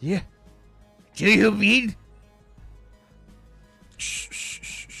 Yeah. Do you mean? Shh, shh,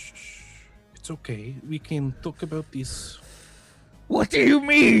 shh, shh, shh. It's okay. We can talk about this. What do you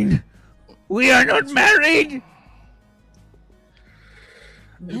mean? We are not married?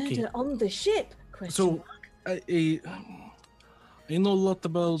 Murder on the ship? Question So, mark. I know a lot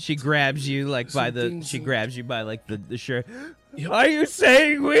about. she grabs you like by Some the, things she that- grabs you by like the shirt. Yep. Are you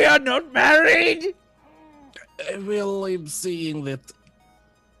saying we are not married? Well, I'm saying that.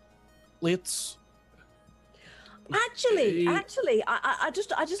 Let's. Actually, Uh, I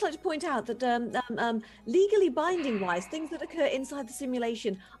just like to point out that legally binding wise, things that occur inside the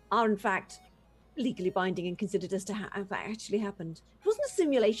simulation are in fact legally binding and considered as to have actually happened. It wasn't a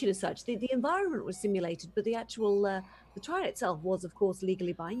simulation as such. The environment was simulated, but the actual the trial itself was, of course,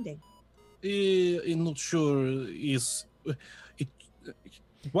 legally binding. I'm not sure. It,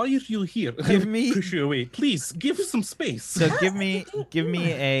 why are you here? Give me- Push you away, please. Give some space. So give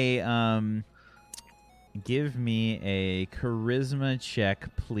me a charisma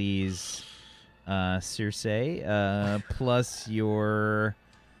check, please, Circe. Plus your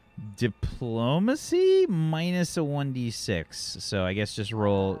diplomacy minus a 1d6. So I guess just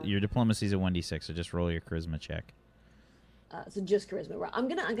roll your diplomacy is a 1d6. So just roll your charisma check. So just charisma, right? I'm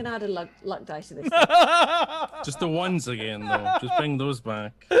gonna add a luck dice to this. Just the ones again, though. Just bring those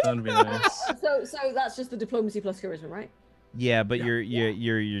back. That'd be nice. so that's just the diplomacy plus charisma, right? Yeah, but you're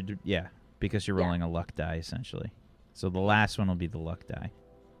because you're rolling a luck die essentially. So the last one will be the luck die.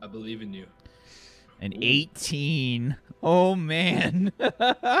 I believe in you. An 18. Oh man.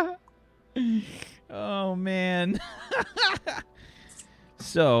 Oh man.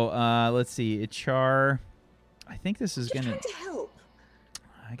 So let's see. Ichar. I think this is Just gonna. trying to help.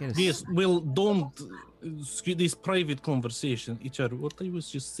 I gotta. Yes, well, don't this private conversation. HR, what I was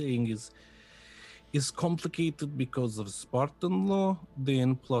just saying is complicated because of Spartan law,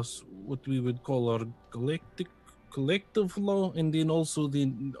 then plus what we would call our collective law, and then also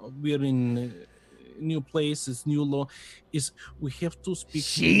we're in new places, new law. Is we have to speak.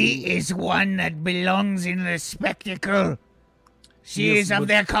 She is one that belongs in the spectacle. She Yes, is of but-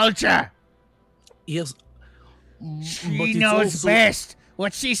 their culture. Yes. She but it's knows also- best.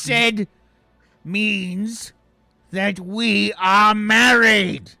 What she said means that we are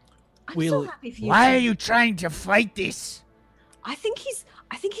married. I'm Well, so happy for you. Why Tim. are you trying to fight this? I think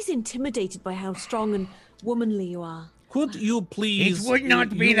he's intimidated by how strong and womanly you are. Could you please? It would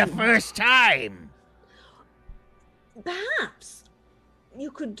not be the first time. Perhaps you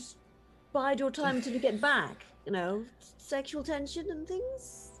could bide your time until you get back. You know, sexual tension and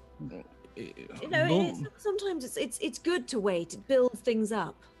things. You know, sometimes it's good to wait. It builds things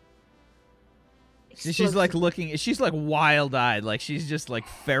up. She's like looking. She's like wild-eyed. Like she's just like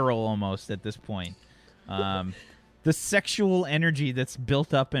feral almost at this point. The sexual energy that's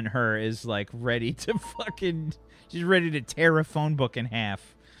built up in her is like ready to fucking. She's ready to tear a phone book in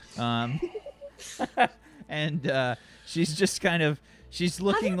half. And she's just kind of. She's Have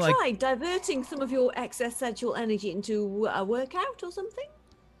looking you like. tried diverting some of your excess sexual energy into a workout or something?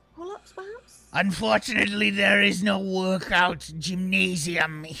 Pull-ups, perhaps? Unfortunately, there is no workout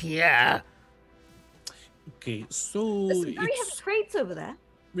gymnasium here. Okay, so There's some very heavy it's, crates over there.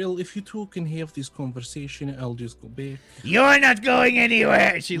 well, if you two can have this conversation, I'll just go back. You're not going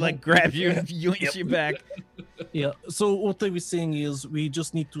anywhere. She like grabs you and yoinks you back. Yeah. So what I was saying is, we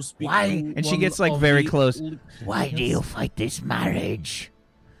just need to speak. Why? to And she one gets, like, of very the- close. Why do you fight this marriage?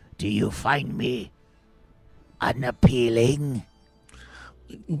 Do you find me unappealing?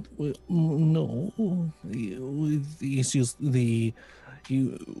 Well, no, it's just we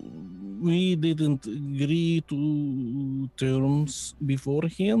didn't agree to terms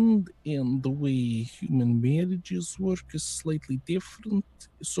beforehand, and the way human marriages work is slightly different.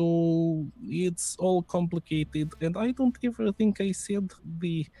 So it's all complicated, and I don't ever think I said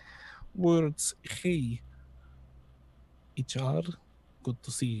the words, "Hey, HR, good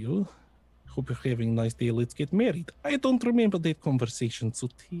to see you. Hope you're having a nice day. Let's get married." I don't remember that conversation, so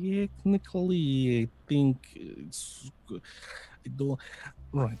technically, I think I don't.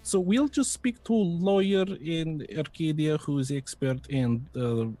 Right. So we'll just speak to a lawyer in Arcadia who is expert, and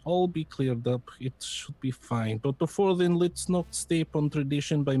all be cleared up. It should be fine. But before then, let's not step on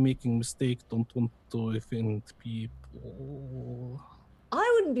tradition by making mistakes. Don't want to offend people.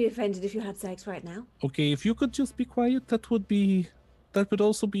 I wouldn't be offended if you had sex right now. Okay, if you could just be quiet, that would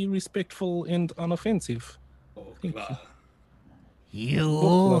also be respectful and unoffensive. Oh, Thank you.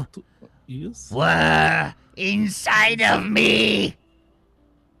 You Yes. were inside of me.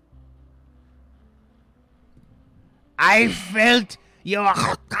 I felt your.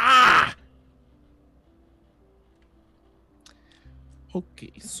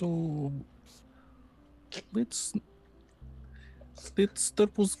 Okay, so let's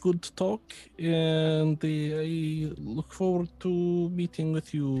that was good talk, and I look forward to meeting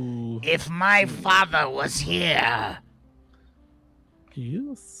with you. If my father was here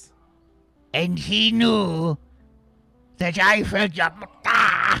Yes. and he knew that I felt your.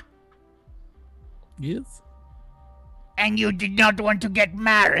 Yes. And you did not want to get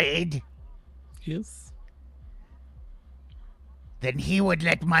married, Yes. then he would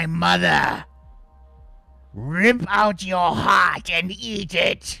let my mother rip out your heart and eat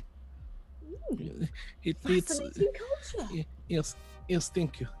it. It's Fascinating culture. yes.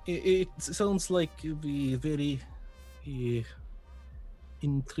 Thank you. It sounds like a very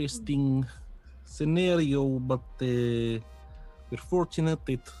interesting scenario, but we're fortunate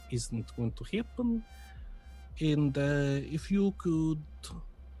it isn't going to happen. And if you could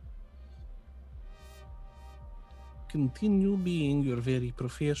continue being your very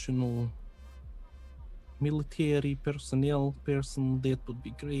professional military personnel person, that would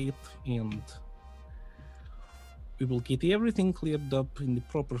be great. And we will get everything cleared up in the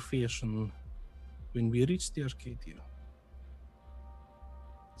proper fashion when we reach the Arcadia.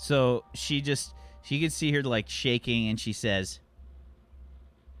 So she could see her like shaking, and she says,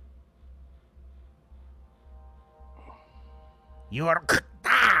 Your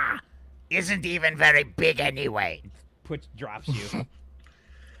isn't even very big anyway. drops you.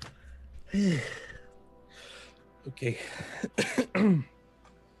 Okay.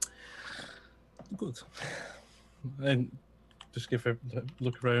 Good. And just give a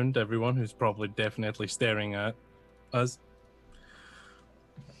look around, everyone who's probably definitely staring at us.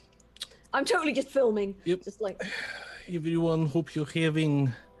 I'm totally just filming. Yep. Just like, Everyone, hope you're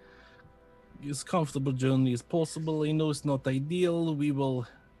having as comfortable journey as possible. I know it's not ideal. We will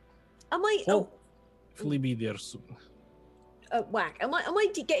am I? hopefully be there soon. Whack. Am I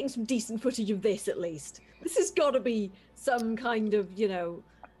getting some decent footage of this at least? This has got to be some kind of,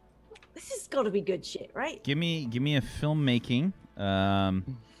 this has got to be good shit, right? Give me a filmmaking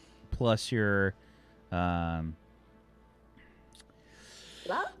plus your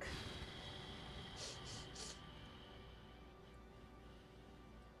Luck?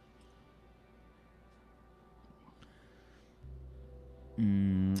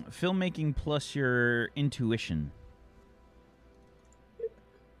 filmmaking plus your intuition.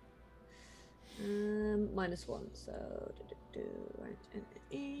 -1. So, right.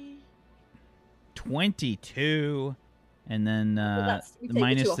 22, and then we take the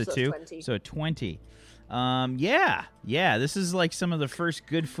minus 2 off, the so 2, 20. so 20. Yeah. This is like some of the first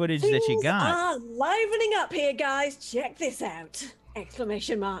good footage that you Things got. are livening up here, guys. Check this out!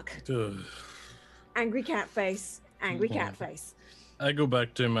 Exclamation mark. Angry cat face. Angry cat face. I go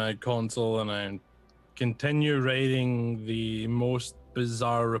back to my console and I continue writing the most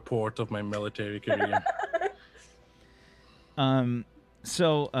bizarre report of my military career.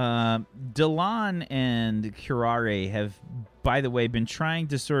 So Delon and Curare have, by the way, been trying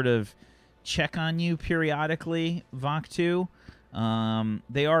to sort of check on you periodically, Vaktu.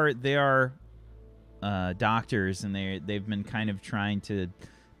 They are doctors, and they've been kind of trying to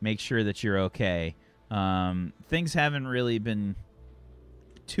make sure that you're okay. Things haven't really been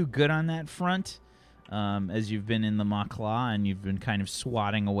too good on that front, as you've been in the Makla and you've been kind of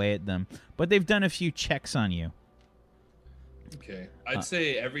swatting away at them. But they've done a few checks on you. Okay, I'd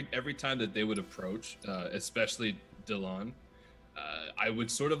say every time that they would approach, especially Delon, I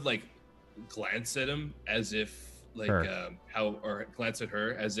would sort of like glance at him as if like glance at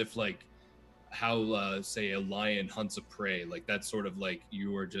her as if like how say a lion hunts a prey, like that sort of like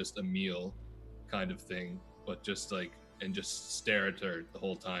you are just a meal kind of thing, but just like and just stare at her the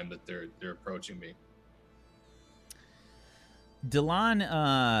whole time that they're approaching me. Delon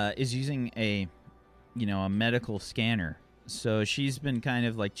is using a medical scanner. So she's been kind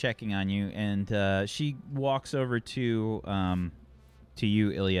of like checking on you, and she walks over to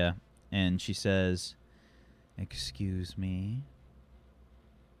you, Ilya, and she says, "Excuse me."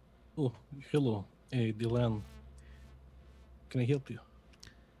 Oh, hello, Dylan. can I help you?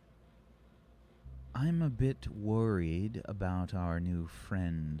 I'm a bit worried about our new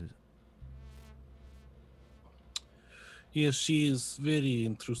friend. Yes, she is very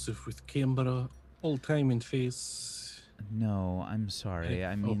intrusive with camera, all time in face. No, I'm sorry.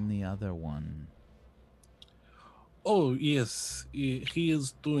 I mean the other one. Oh, yes. He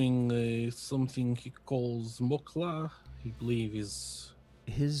is doing something he calls Mokla, I believe is...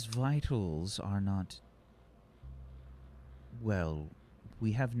 His vitals are not... Well,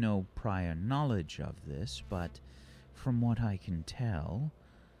 we have no prior knowledge of this, but from what I can tell,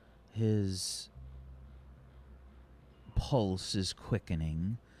 his pulse is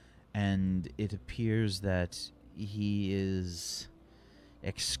quickening, and it appears that he is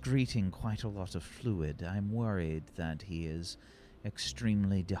excreting quite a lot of fluid. I'm worried that he is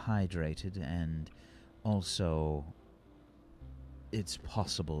extremely dehydrated, and also it's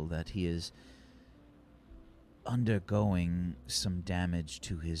possible that he is undergoing some damage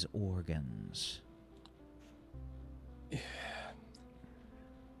to his organs.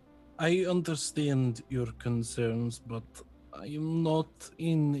 I understand your concerns, but I am not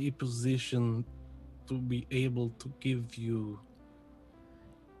in a position to be able to give you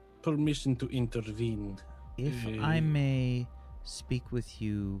permission to intervene. If I may speak with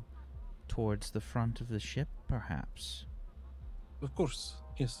you towards the front of the ship, perhaps. Of course,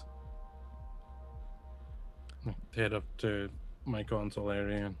 yes. Head up to my console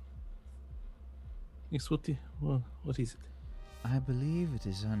area. Yes, what is it? I believe it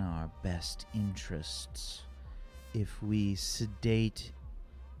is in our best interests if we sedate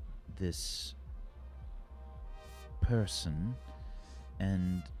this person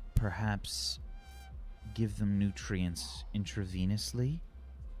and perhaps give them nutrients intravenously.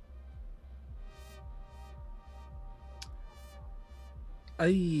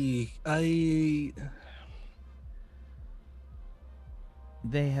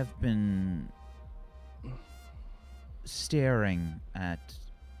 They have been staring at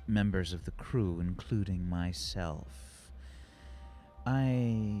members of the crew, including myself.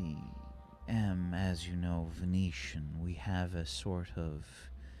 I am, as you know, Venetian. We have a sort of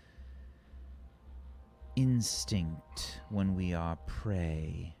instinct when we are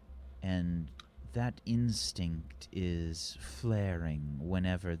prey, and that instinct is flaring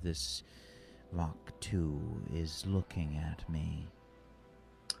whenever this Rock 2 is looking at me.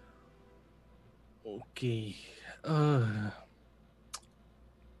 Okay. I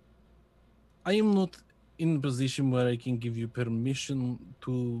am not in a position where I can give you permission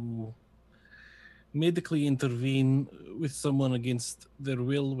to medically intervene with someone against their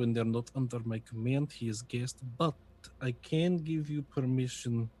will when they're not under my command. He is guest, but I can give you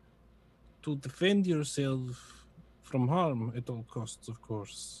permission to defend yourself from harm at all costs, of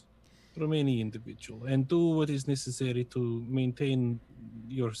course, from any individual, and do what is necessary to maintain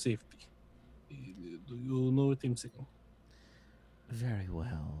your safety. Do you know what I'm saying? Very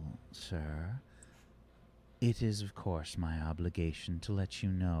well, sir. It is, of course, my obligation to let you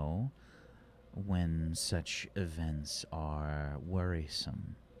know when such events are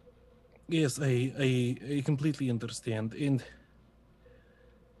worrisome. Yes, I completely understand, and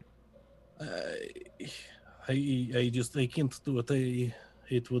I can't do it.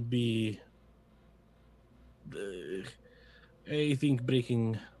 It would be, I think,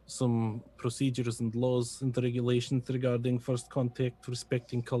 breaking some procedures and laws and regulations regarding first contact,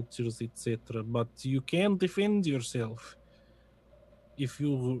 respecting cultures, etc. But you can defend yourself if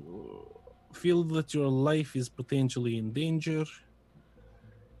you feel that your life is potentially in danger.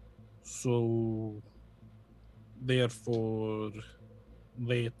 So, therefore,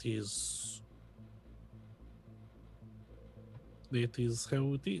 that is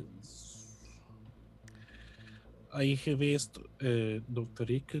how it is. I have asked Dr.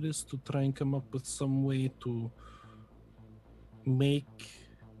 Icarus to try and come up with some way to make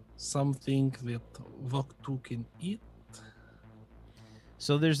something that Vok2 can eat.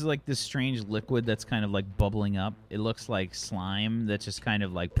 So there's like this strange liquid that's kind of like bubbling up. It looks like slime that's just kind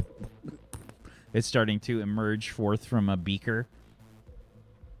of like it's starting to emerge forth from a beaker.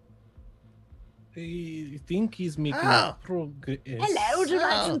 I think he's making progress. Hello, would you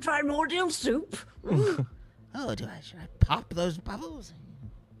like some primordial soup? Oh, should I pop those bubbles?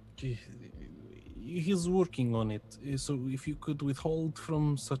 He's working on it. So if you could withhold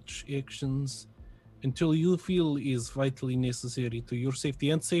from such actions until you feel is vitally necessary to your safety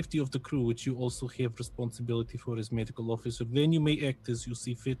and safety of the crew, which you also have responsibility for as medical officer, then you may act as you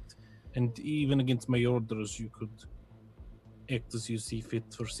see fit. And even against my orders, you could act as you see fit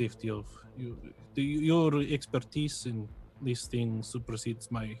for safety of you. Your expertise in these things supersedes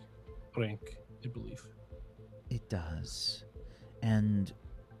my rank, I believe. It does. And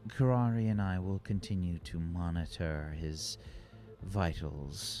Karari and I will continue to monitor his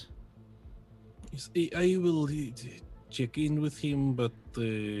vitals. Yes, I will check in with him, but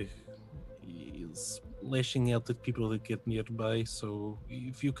he's lashing out at people that get nearby. So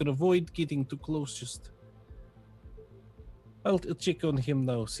if you can avoid getting too close, just I'll check on him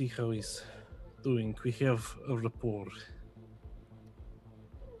now, see how he's doing. We have a rapport.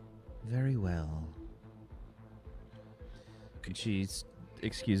 Very well. And she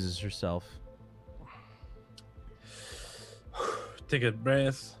excuses herself. Take a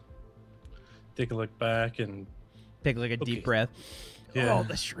breath. Take a look back and Take like a Okay. deep breath. Yeah. Oh,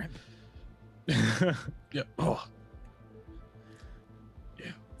 the shrimp. yeah. Oh.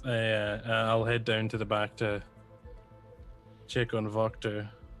 Yeah. I'll head down to the back to check on Vokter.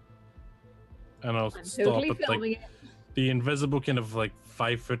 And I'll I'm stop totally at filming like it. the invisible kind of like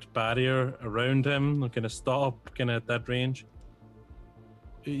 5-foot barrier around him. I'll kind of stop kind of at that range.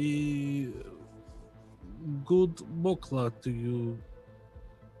 Good Mokla to you,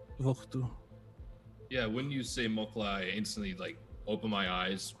 Vokter. Yeah, when you say Mokla, I instantly like open my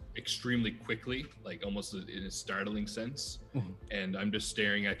eyes extremely quickly, like almost in a startling sense. Mhm. And I'm just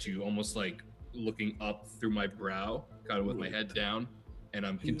staring at you, almost like looking up through my brow, kind of with my head down. And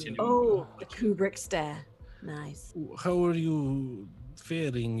I'm continuing. Oh, the Kubrick stare. Nice. How are you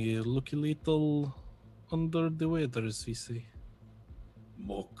faring? You look a little under the weather, as we say.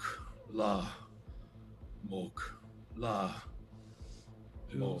 Mokla. Mokla.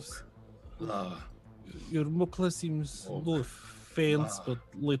 Mokla. Your Mokla seems no offense, but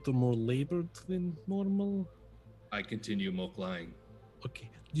little more labored than normal. I continue Moklaing. Okay,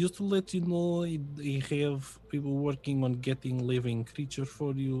 just to let you know, I have people working on getting living creature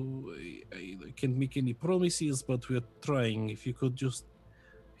for you. I can't make any promises, but we're trying. If you could just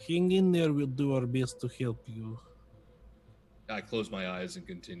hang in there, we'll do our best to help you. I close my eyes and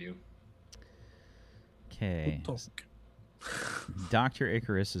continue. Okay. Good talk. Dr.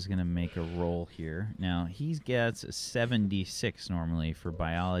 Icarus is going to make a roll here. Now, he gets a 76 normally for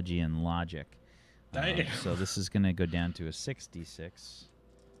biology and logic. Damn. So this is going to go down to a 66.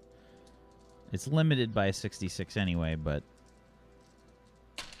 It's limited by a 66 anyway, but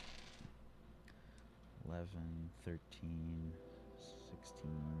 11, 13,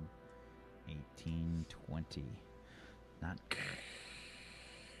 16, 18, 20.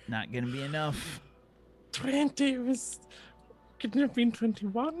 Not going to be enough. 20 was. Couldn't it have been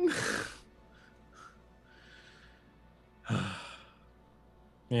 21?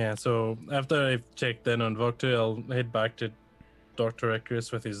 Yeah, so after I've checked in on Vokter, I'll head back to Dr.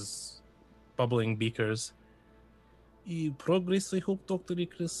 Icarus with his bubbling beakers. Progress, I hope, Dr.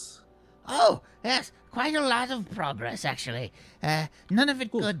 Icarus. Oh, yes, quite a lot of progress, actually. None of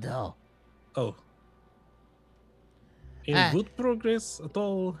it Cool. good, though. Oh. Any Uh, good progress at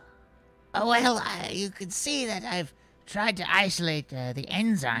all? Oh, well, you can see that I've tried to isolate the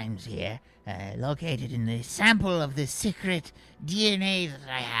enzymes here, located in the sample of the secret DNA that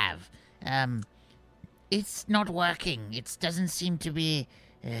I have. It's not working. It doesn't seem to be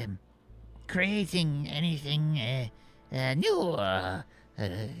creating anything new,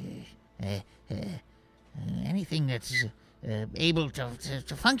 anything that's able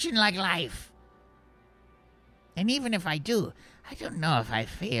to function like life. And even if I do, I don't know if I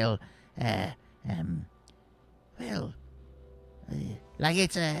feel, like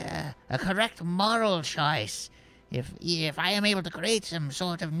it's a correct moral choice. If I am able to create some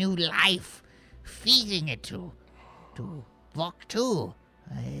sort of new life, feeding it to Vok 2.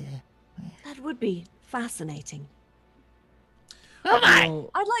 That would be fascinating. Oh my!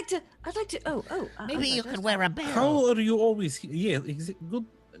 Well, I'd like to. Maybe you could wear a bell. how are you always here? Yeah, good.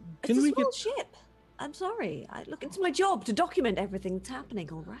 Can It's we a small get. ship. I'm sorry. Look, it's my job to document everything that's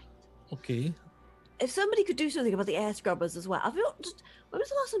happening. All right. Okay. If somebody could do something about the air scrubbers as well. When was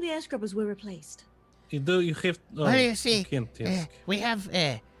the last time the air scrubbers were replaced? You have. Oh, Well, you see, I can't ask. we have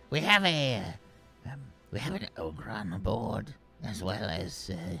an Ogron aboard, as well as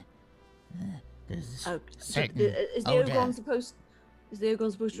there's Oh, certain is the older- Ogron supposed? Is the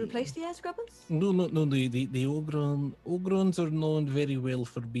Ogron supposed to replace the air scrubbers? No. The Ogrons are known very well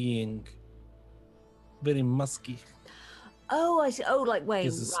for being very musky Oh, I see. Oh, like Wayne,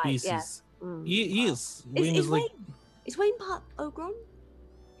 as a right? species. Yes. Mm. Yes, Wayne Is is like. Wayne part Ogron?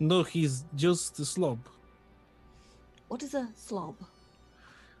 No, he's just a slob. What is a slob?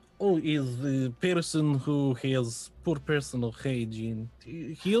 Oh, is the person who has poor personal hygiene.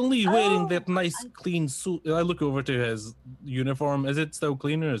 He only wearing that nice clean suit. I look over to his uniform. Is it still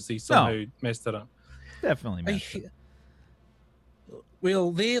clean or has he somehow messed it up? Definitely I, messed up.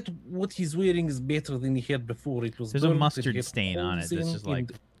 Well, what he's wearing is better than he had before. It was There's a burned, mustard it had stain on it holes that's in, just like-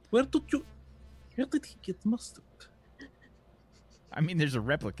 and where did he get mustard? I mean, there's a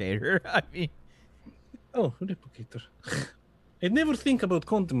replicator. I mean, Oh, replicator. I never think about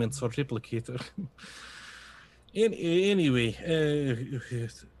condiments or replicator. Anyway,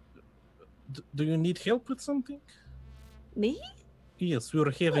 do you need help with something? Me? Yes, we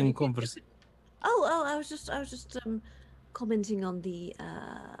were having conversation. Oh, I was just commenting on the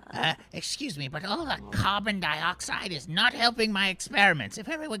Excuse me, but all the carbon dioxide is not helping my experiments. If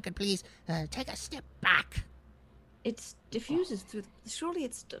everyone could please take a step back. it diffuses through. Surely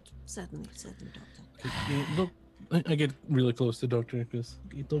it's certainly, Doctor. Look, I get really close to Dr. Chris.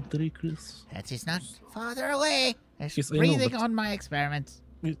 Dr. Chris. That is not farther away. It's Yes, I know, breathing but- on my experiments.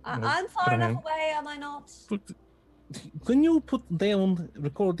 I'm far enough away, am I not? Can you put down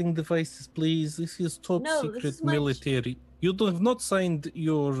recording devices, please? This is top No, this secret is my- military. You have not signed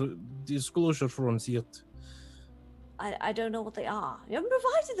your disclosure forms yet. I don't know what they are. You haven't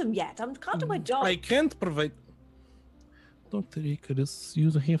provided them yet. I can't do my job. I can't provide. Dr. Icarus,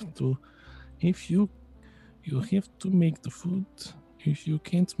 you have to. If you have to make the food. If you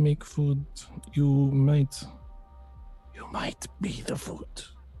can't make food, you might be the food.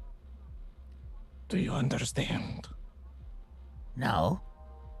 Do you understand? No.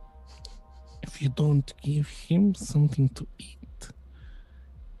 If you don't give him something to eat,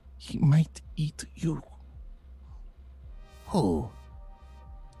 he might eat you. Who?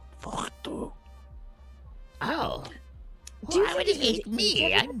 Fortu. Oh. Do you Why would think he it's eat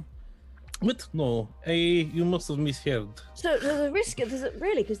me? intelligent? What? No, you must have misheard. So there's a risk. There's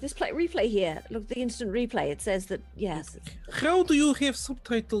really because this replay here. Look, the instant replay. It says that yes, How do you have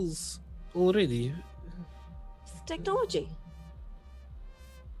subtitles already? it's technology.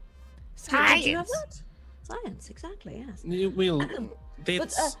 Science. Do you have that? Science, exactly. Yes. Well, But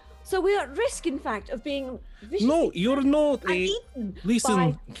that's... so we are at risk, in fact, of being viciously No, you're not a... eaten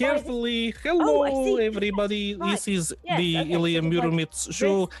Listen by carefully. Oh, I Hello, see. everybody. Right. This is Yes, the okay, Ilya so it's like Muromets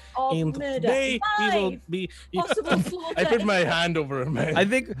show, risk of and murder. today we will 5 be. possible slaughter. I put my hand over him. I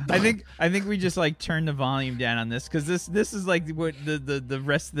think we just like turn the volume down on this because this is like what the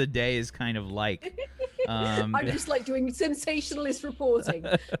rest of the day is kind of like. I'm just like doing sensationalist reporting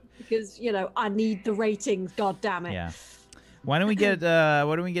because I need the ratings. God damn it. Yeah. Why don't we get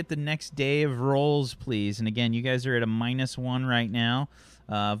the next day of rolls, please? And again, you guys are at a -1 right now.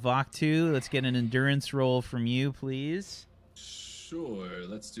 Vok2, let's get an endurance roll from you, please. Sure.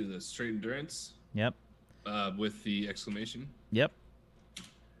 Let's do the straight endurance Yep. with the exclamation. Yep.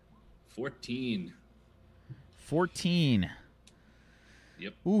 14. 14.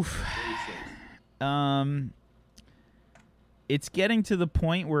 Yep. Oof. 36. It's getting to the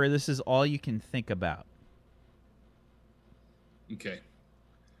point where this is all you can think about. Okay.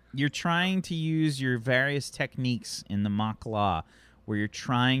 You're trying to use your various techniques in the mock law where you're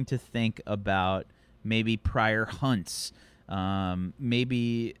trying to think about maybe prior hunts.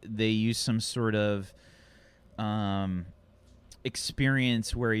 Maybe they use some sort of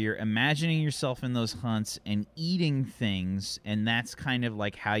experience where you're imagining yourself in those hunts and eating things, and that's kind of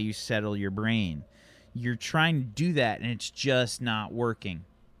like how you settle your brain. You're trying to do that, and it's just not working.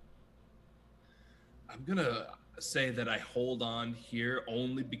 I'm going to say that I hold on here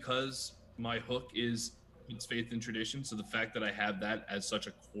only because my hook is it's faith and tradition. So the fact that I have that as such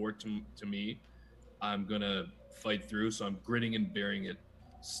a core to me, I'm going to fight through. So I'm gritting and bearing it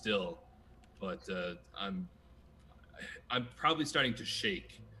still. But I'm probably starting to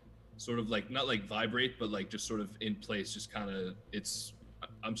shake. Sort of like, not like vibrate, but like just sort of in place, just kind of,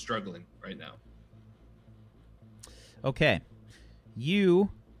 I'm struggling right now. Okay. You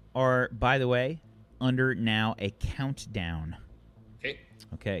are, by the way, under now a countdown.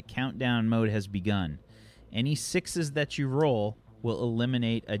 Okay, countdown mode has begun. Any 6s that you roll will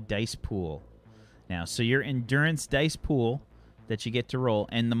eliminate a dice pool. Now, so your endurance dice pool that you get to roll,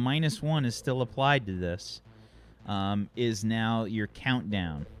 and the -1 is still applied to this, is now your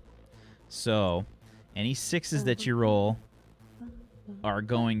countdown. So, any 6s that you roll are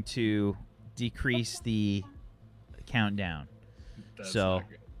going to decrease the countdown. That's So, not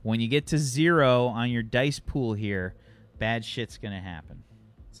good. when you get to 0 on your dice pool here, bad shit's going to happen.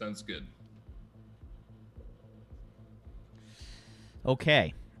 Sounds good.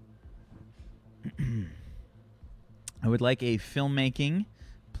 Okay. I would like a filmmaking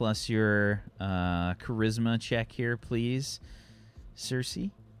plus your charisma check here, please,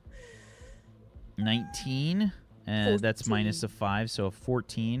 Cersei. 19. That's 14. -5, so a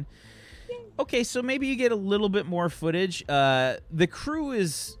 14. Okay, so maybe you get a little bit more footage. The crew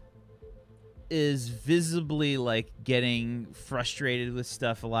is is visibly like getting frustrated with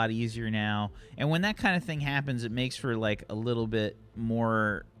stuff a lot easier now, and when that kind of thing happens, it makes for like a little bit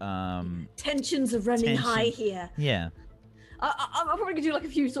more tensions are running high here. Yeah. I'm probably gonna do like a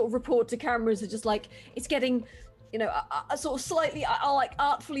few sort of report to cameras of just like it's getting, you know, I sort of slightly I'll like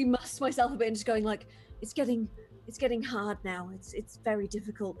artfully muss myself a bit and just going like it's getting hard now. It's very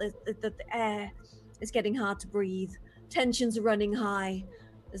difficult. The air is getting hard to breathe. Tensions are running high.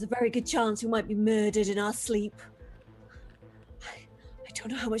 There's a very good chance we might be murdered in our sleep. I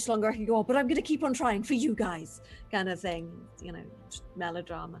don't know how much longer I can go on, but I'm gonna keep on trying for you guys, kind of thing. You know, just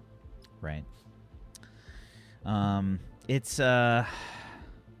melodrama. Right. It's a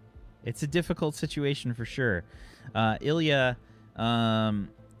difficult situation for sure. Ilya,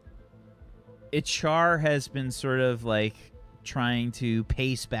 Ichar has been sort of like trying to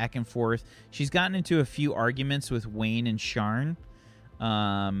pace back and forth. She's gotten into a few arguments with Wayne and Sharn.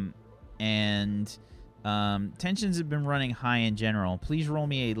 And tensions have been running high in general. Please roll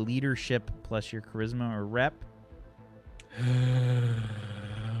me a leadership plus your charisma or rep.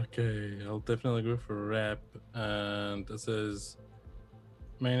 Okay, I'll definitely go for rep. And this is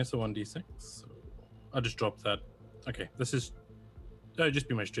minus a 1d6. So I'll just drop that. Okay, this is... That'll just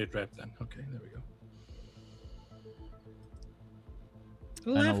be my straight rep then. Okay, there we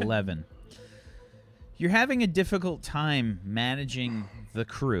go. An 11. You're having a difficult time managing the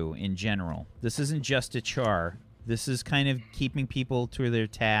crew in general. This isn't just a char. This is kind of keeping people to their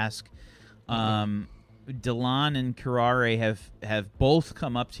task. Delan and Kirare have both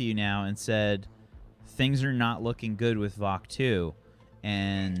come up to you now and said things are not looking good with Vok 2.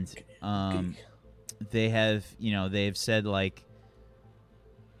 And they've said like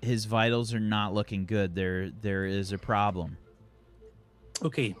his vitals are not looking good. There is a problem.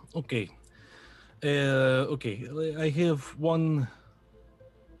 Okay. I have one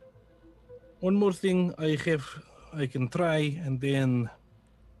more thing I can try, and then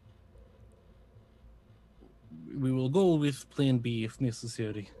we will go with plan B if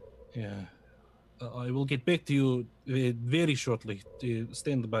necessary. Yeah. I will get back to you very shortly.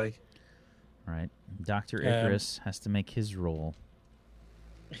 Stand by. All right. Dr. Icarus has to make his roll.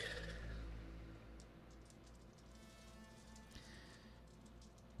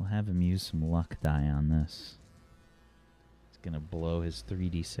 We'll have him use some luck die on this. He's going to blow his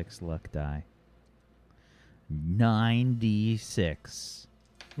 3d6 luck die. 9d6.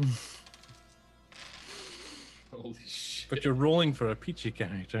 Holy shit. But you're rolling for a peachy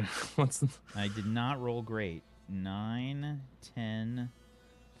character. I did not roll great. 9, 10,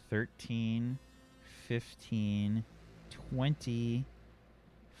 13, 15, 20,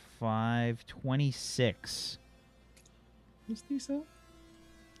 5, 26. Is decent?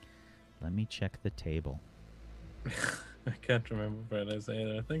 Let me check the table. I can't remember what I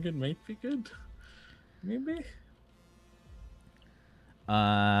said. I think it might be good. Maybe.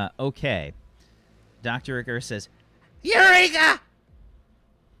 Okay. Dr. Icarus says, Eureka!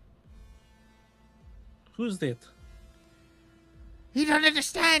 Who's that? You don't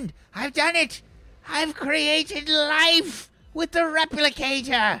understand. I've done it. I've created life with the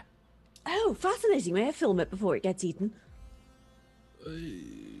replicator. Oh, fascinating. May I film it before it gets eaten?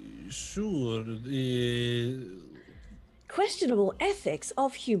 Sure. Questionable ethics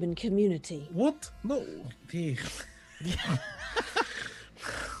of human community. What? No.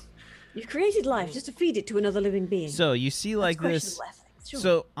 You've created life just to feed it to another living being. so you see like That's this. questionable ethics, sure.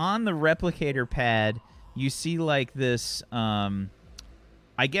 So on the replicator pad, you see like this, I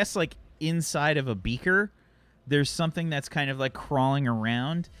guess like inside of a beaker, there's something that's kind of like crawling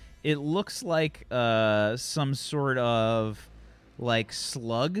around. It looks like some sort of like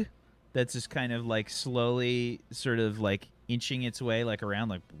slug that's just kind of like slowly sort of like inching its way like around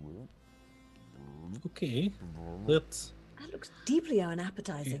like. Okay. Let's... That looks deeply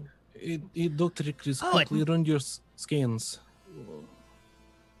unappetizing. Dr. Chris, quickly run your scans.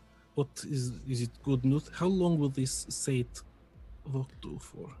 What is it good news? How long will this set Vok do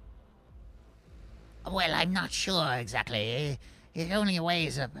for? Well, I'm not sure exactly. It only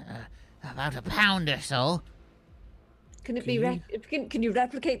weighs about a pound or so. Can it be? Can you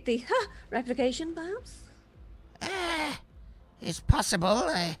replicate the replication, perhaps? It's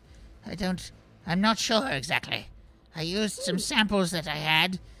possible. I'm not sure exactly. I used some samples that I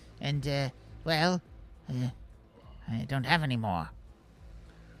had, and I don't have any more.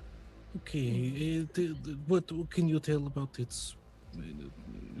 Okay. What can you tell about its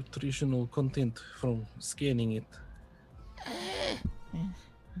nutritional content from scanning it?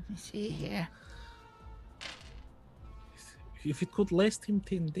 Let me see here. If it could last him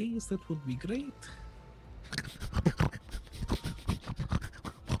 10 days, that would be great.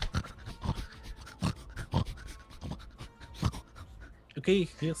 Okay,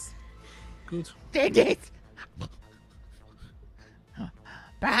 yes. Good. Did it?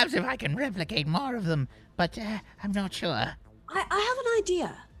 Perhaps if I can replicate more of them, but I'm not sure. I have an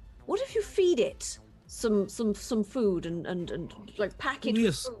idea. What if you feed it some food and like package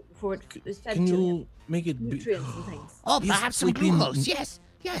Yes. food before it is fed Can to you him? make it Nutrients and things. Oh, Yes, perhaps some like in- glucose. Yes.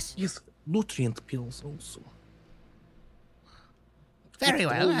 Yes, nutrient pills also. Very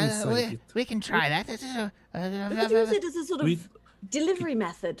It's well. all inside it. We can try that. We could use it as a sort of We- delivery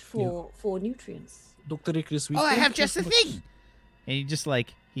method for nutrients. Dr. Icarus, we Oh, I don't have just the much- thing. And he just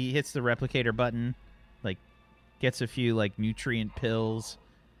like he hits the replicator button, like gets a few like nutrient pills,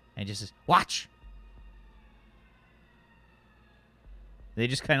 and just says, "Watch." They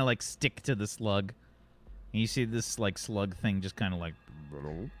just kind of like stick to the slug, and you see this like slug thing just kind of like,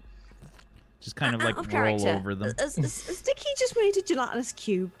 just kind of Out like of roll character. over them. A Sticky just made a gelatinous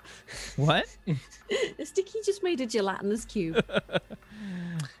cube. What? A Sticky just made a gelatinous cube.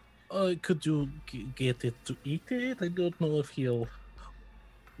 Could you get it to eat it? I don't know if he'll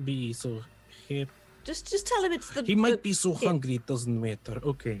be so happy. just tell him it's the. He might the be so kid. hungry it doesn't matter.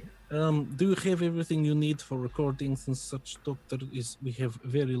 Okay. Do you have everything you need for recordings and such, Doctor? We have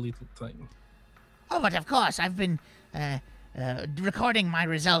very little time. Oh, but of course, I've been recording my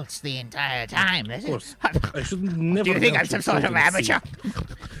results the entire time. Of course. I should never. Do you think I'm help some you sort of potency. amateur?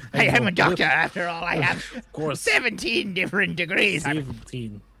 I am a doctor, after all. I have Of course. 17 different degrees.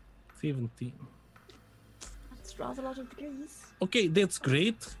 17. That's rather a lot of degrees. Okay, that's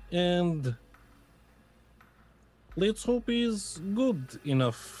great. And let's hope he's good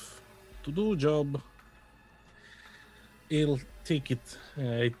enough to do a job. I'll take it.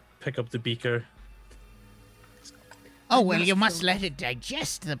 I pick up the beaker. Oh, well, you must let it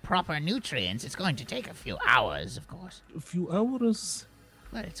digest the proper nutrients. It's going to take a few hours, of course. A few hours.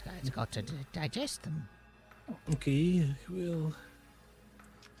 Well, it's got to digest them. Okay, well.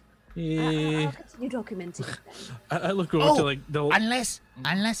 I'll continue documenting it then. I look over to Oh, like the.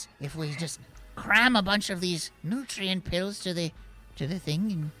 unless if we just cram a bunch of these nutrient pills to the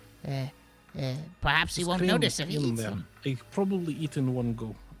thing, and perhaps he won't cram notice if he in eats there. them. I probably eat in one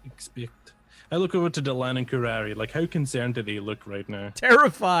go. Expect. I look over to Delan and Kurari. Like, how concerned do they look right now?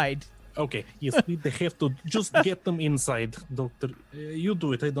 Terrified. Okay, yes, they have to just get them inside, Doctor. You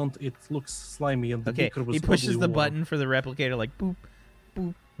do it. I don't. It looks slimy, and the Okay, beaker was he pushes probably the warm. button for the replicator, like boop,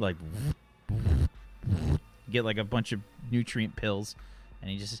 boop, like get like a bunch of nutrient pills, and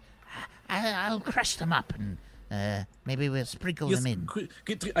he just says, I'll crush them up, and maybe we'll sprinkle Yes, them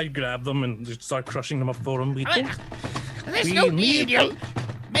in. I grab them and just start crushing them up for him. There's We no need need. You'll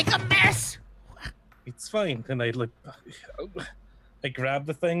make a mess. It's fine. And I grab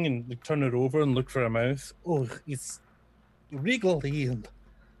the thing and like, turn it over and look for a mouth. Oh, it's wriggly and.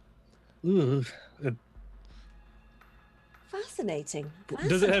 Ugh. Fascinating.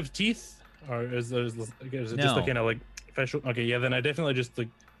 Does it have teeth, or is it just No. a kind of like fish? Okay, yeah. Then I definitely just like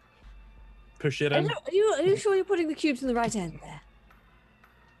push it in. Are you sure you're putting the cubes in the right end there?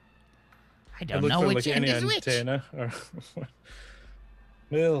 I I don't look know for which like end any is which. antenna. Or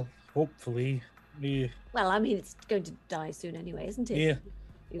well, hopefully. Yeah. Well, I mean, it's going to die soon anyway, isn't it? Yeah.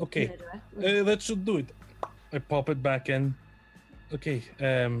 You Okay. murderer. That should do it. I pop it back in. Okay.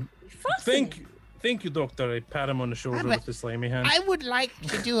 Fascinating. Thank you, Doctor. I pat him on the shoulder but with the slimy hand. I would like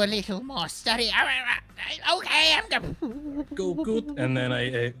to do a little more study. Okay, I'm going. Go good. And then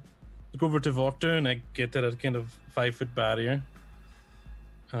I go over to Vorter and I get to that kind of 5-foot barrier.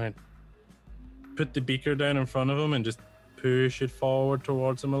 And I put the beaker down in front of him and just push it forward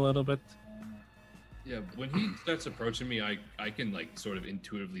towards him a little bit. Yeah, when he starts approaching me, I can like sort of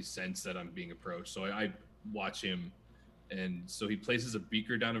intuitively sense that I'm being approached. So I watch him, and so he places a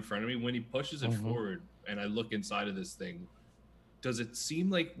beaker down in front of me. When he pushes it forward, and I look inside of this thing, does it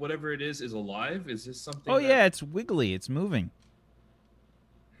seem like whatever it is alive? Is this something? oh that- yeah, it's wiggly, it's moving.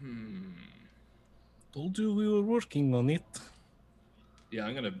 Told you we were working on it. Yeah,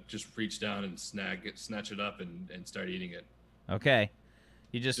 I'm gonna just reach down and snatch it up and start eating it, Okay,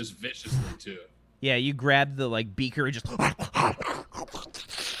 you just viciously too. yeah, you grab the like beaker and just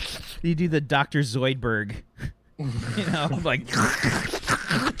you do the Dr. Zoidberg, you know, like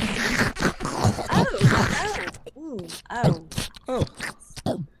Oh.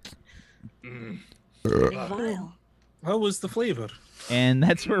 Vile. How was the flavor? And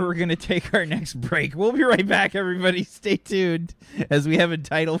that's where we're going to take our next break. We'll be right back, everybody. Stay tuned as we have a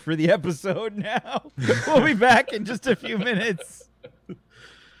title for the episode now. We'll be back in just a few minutes.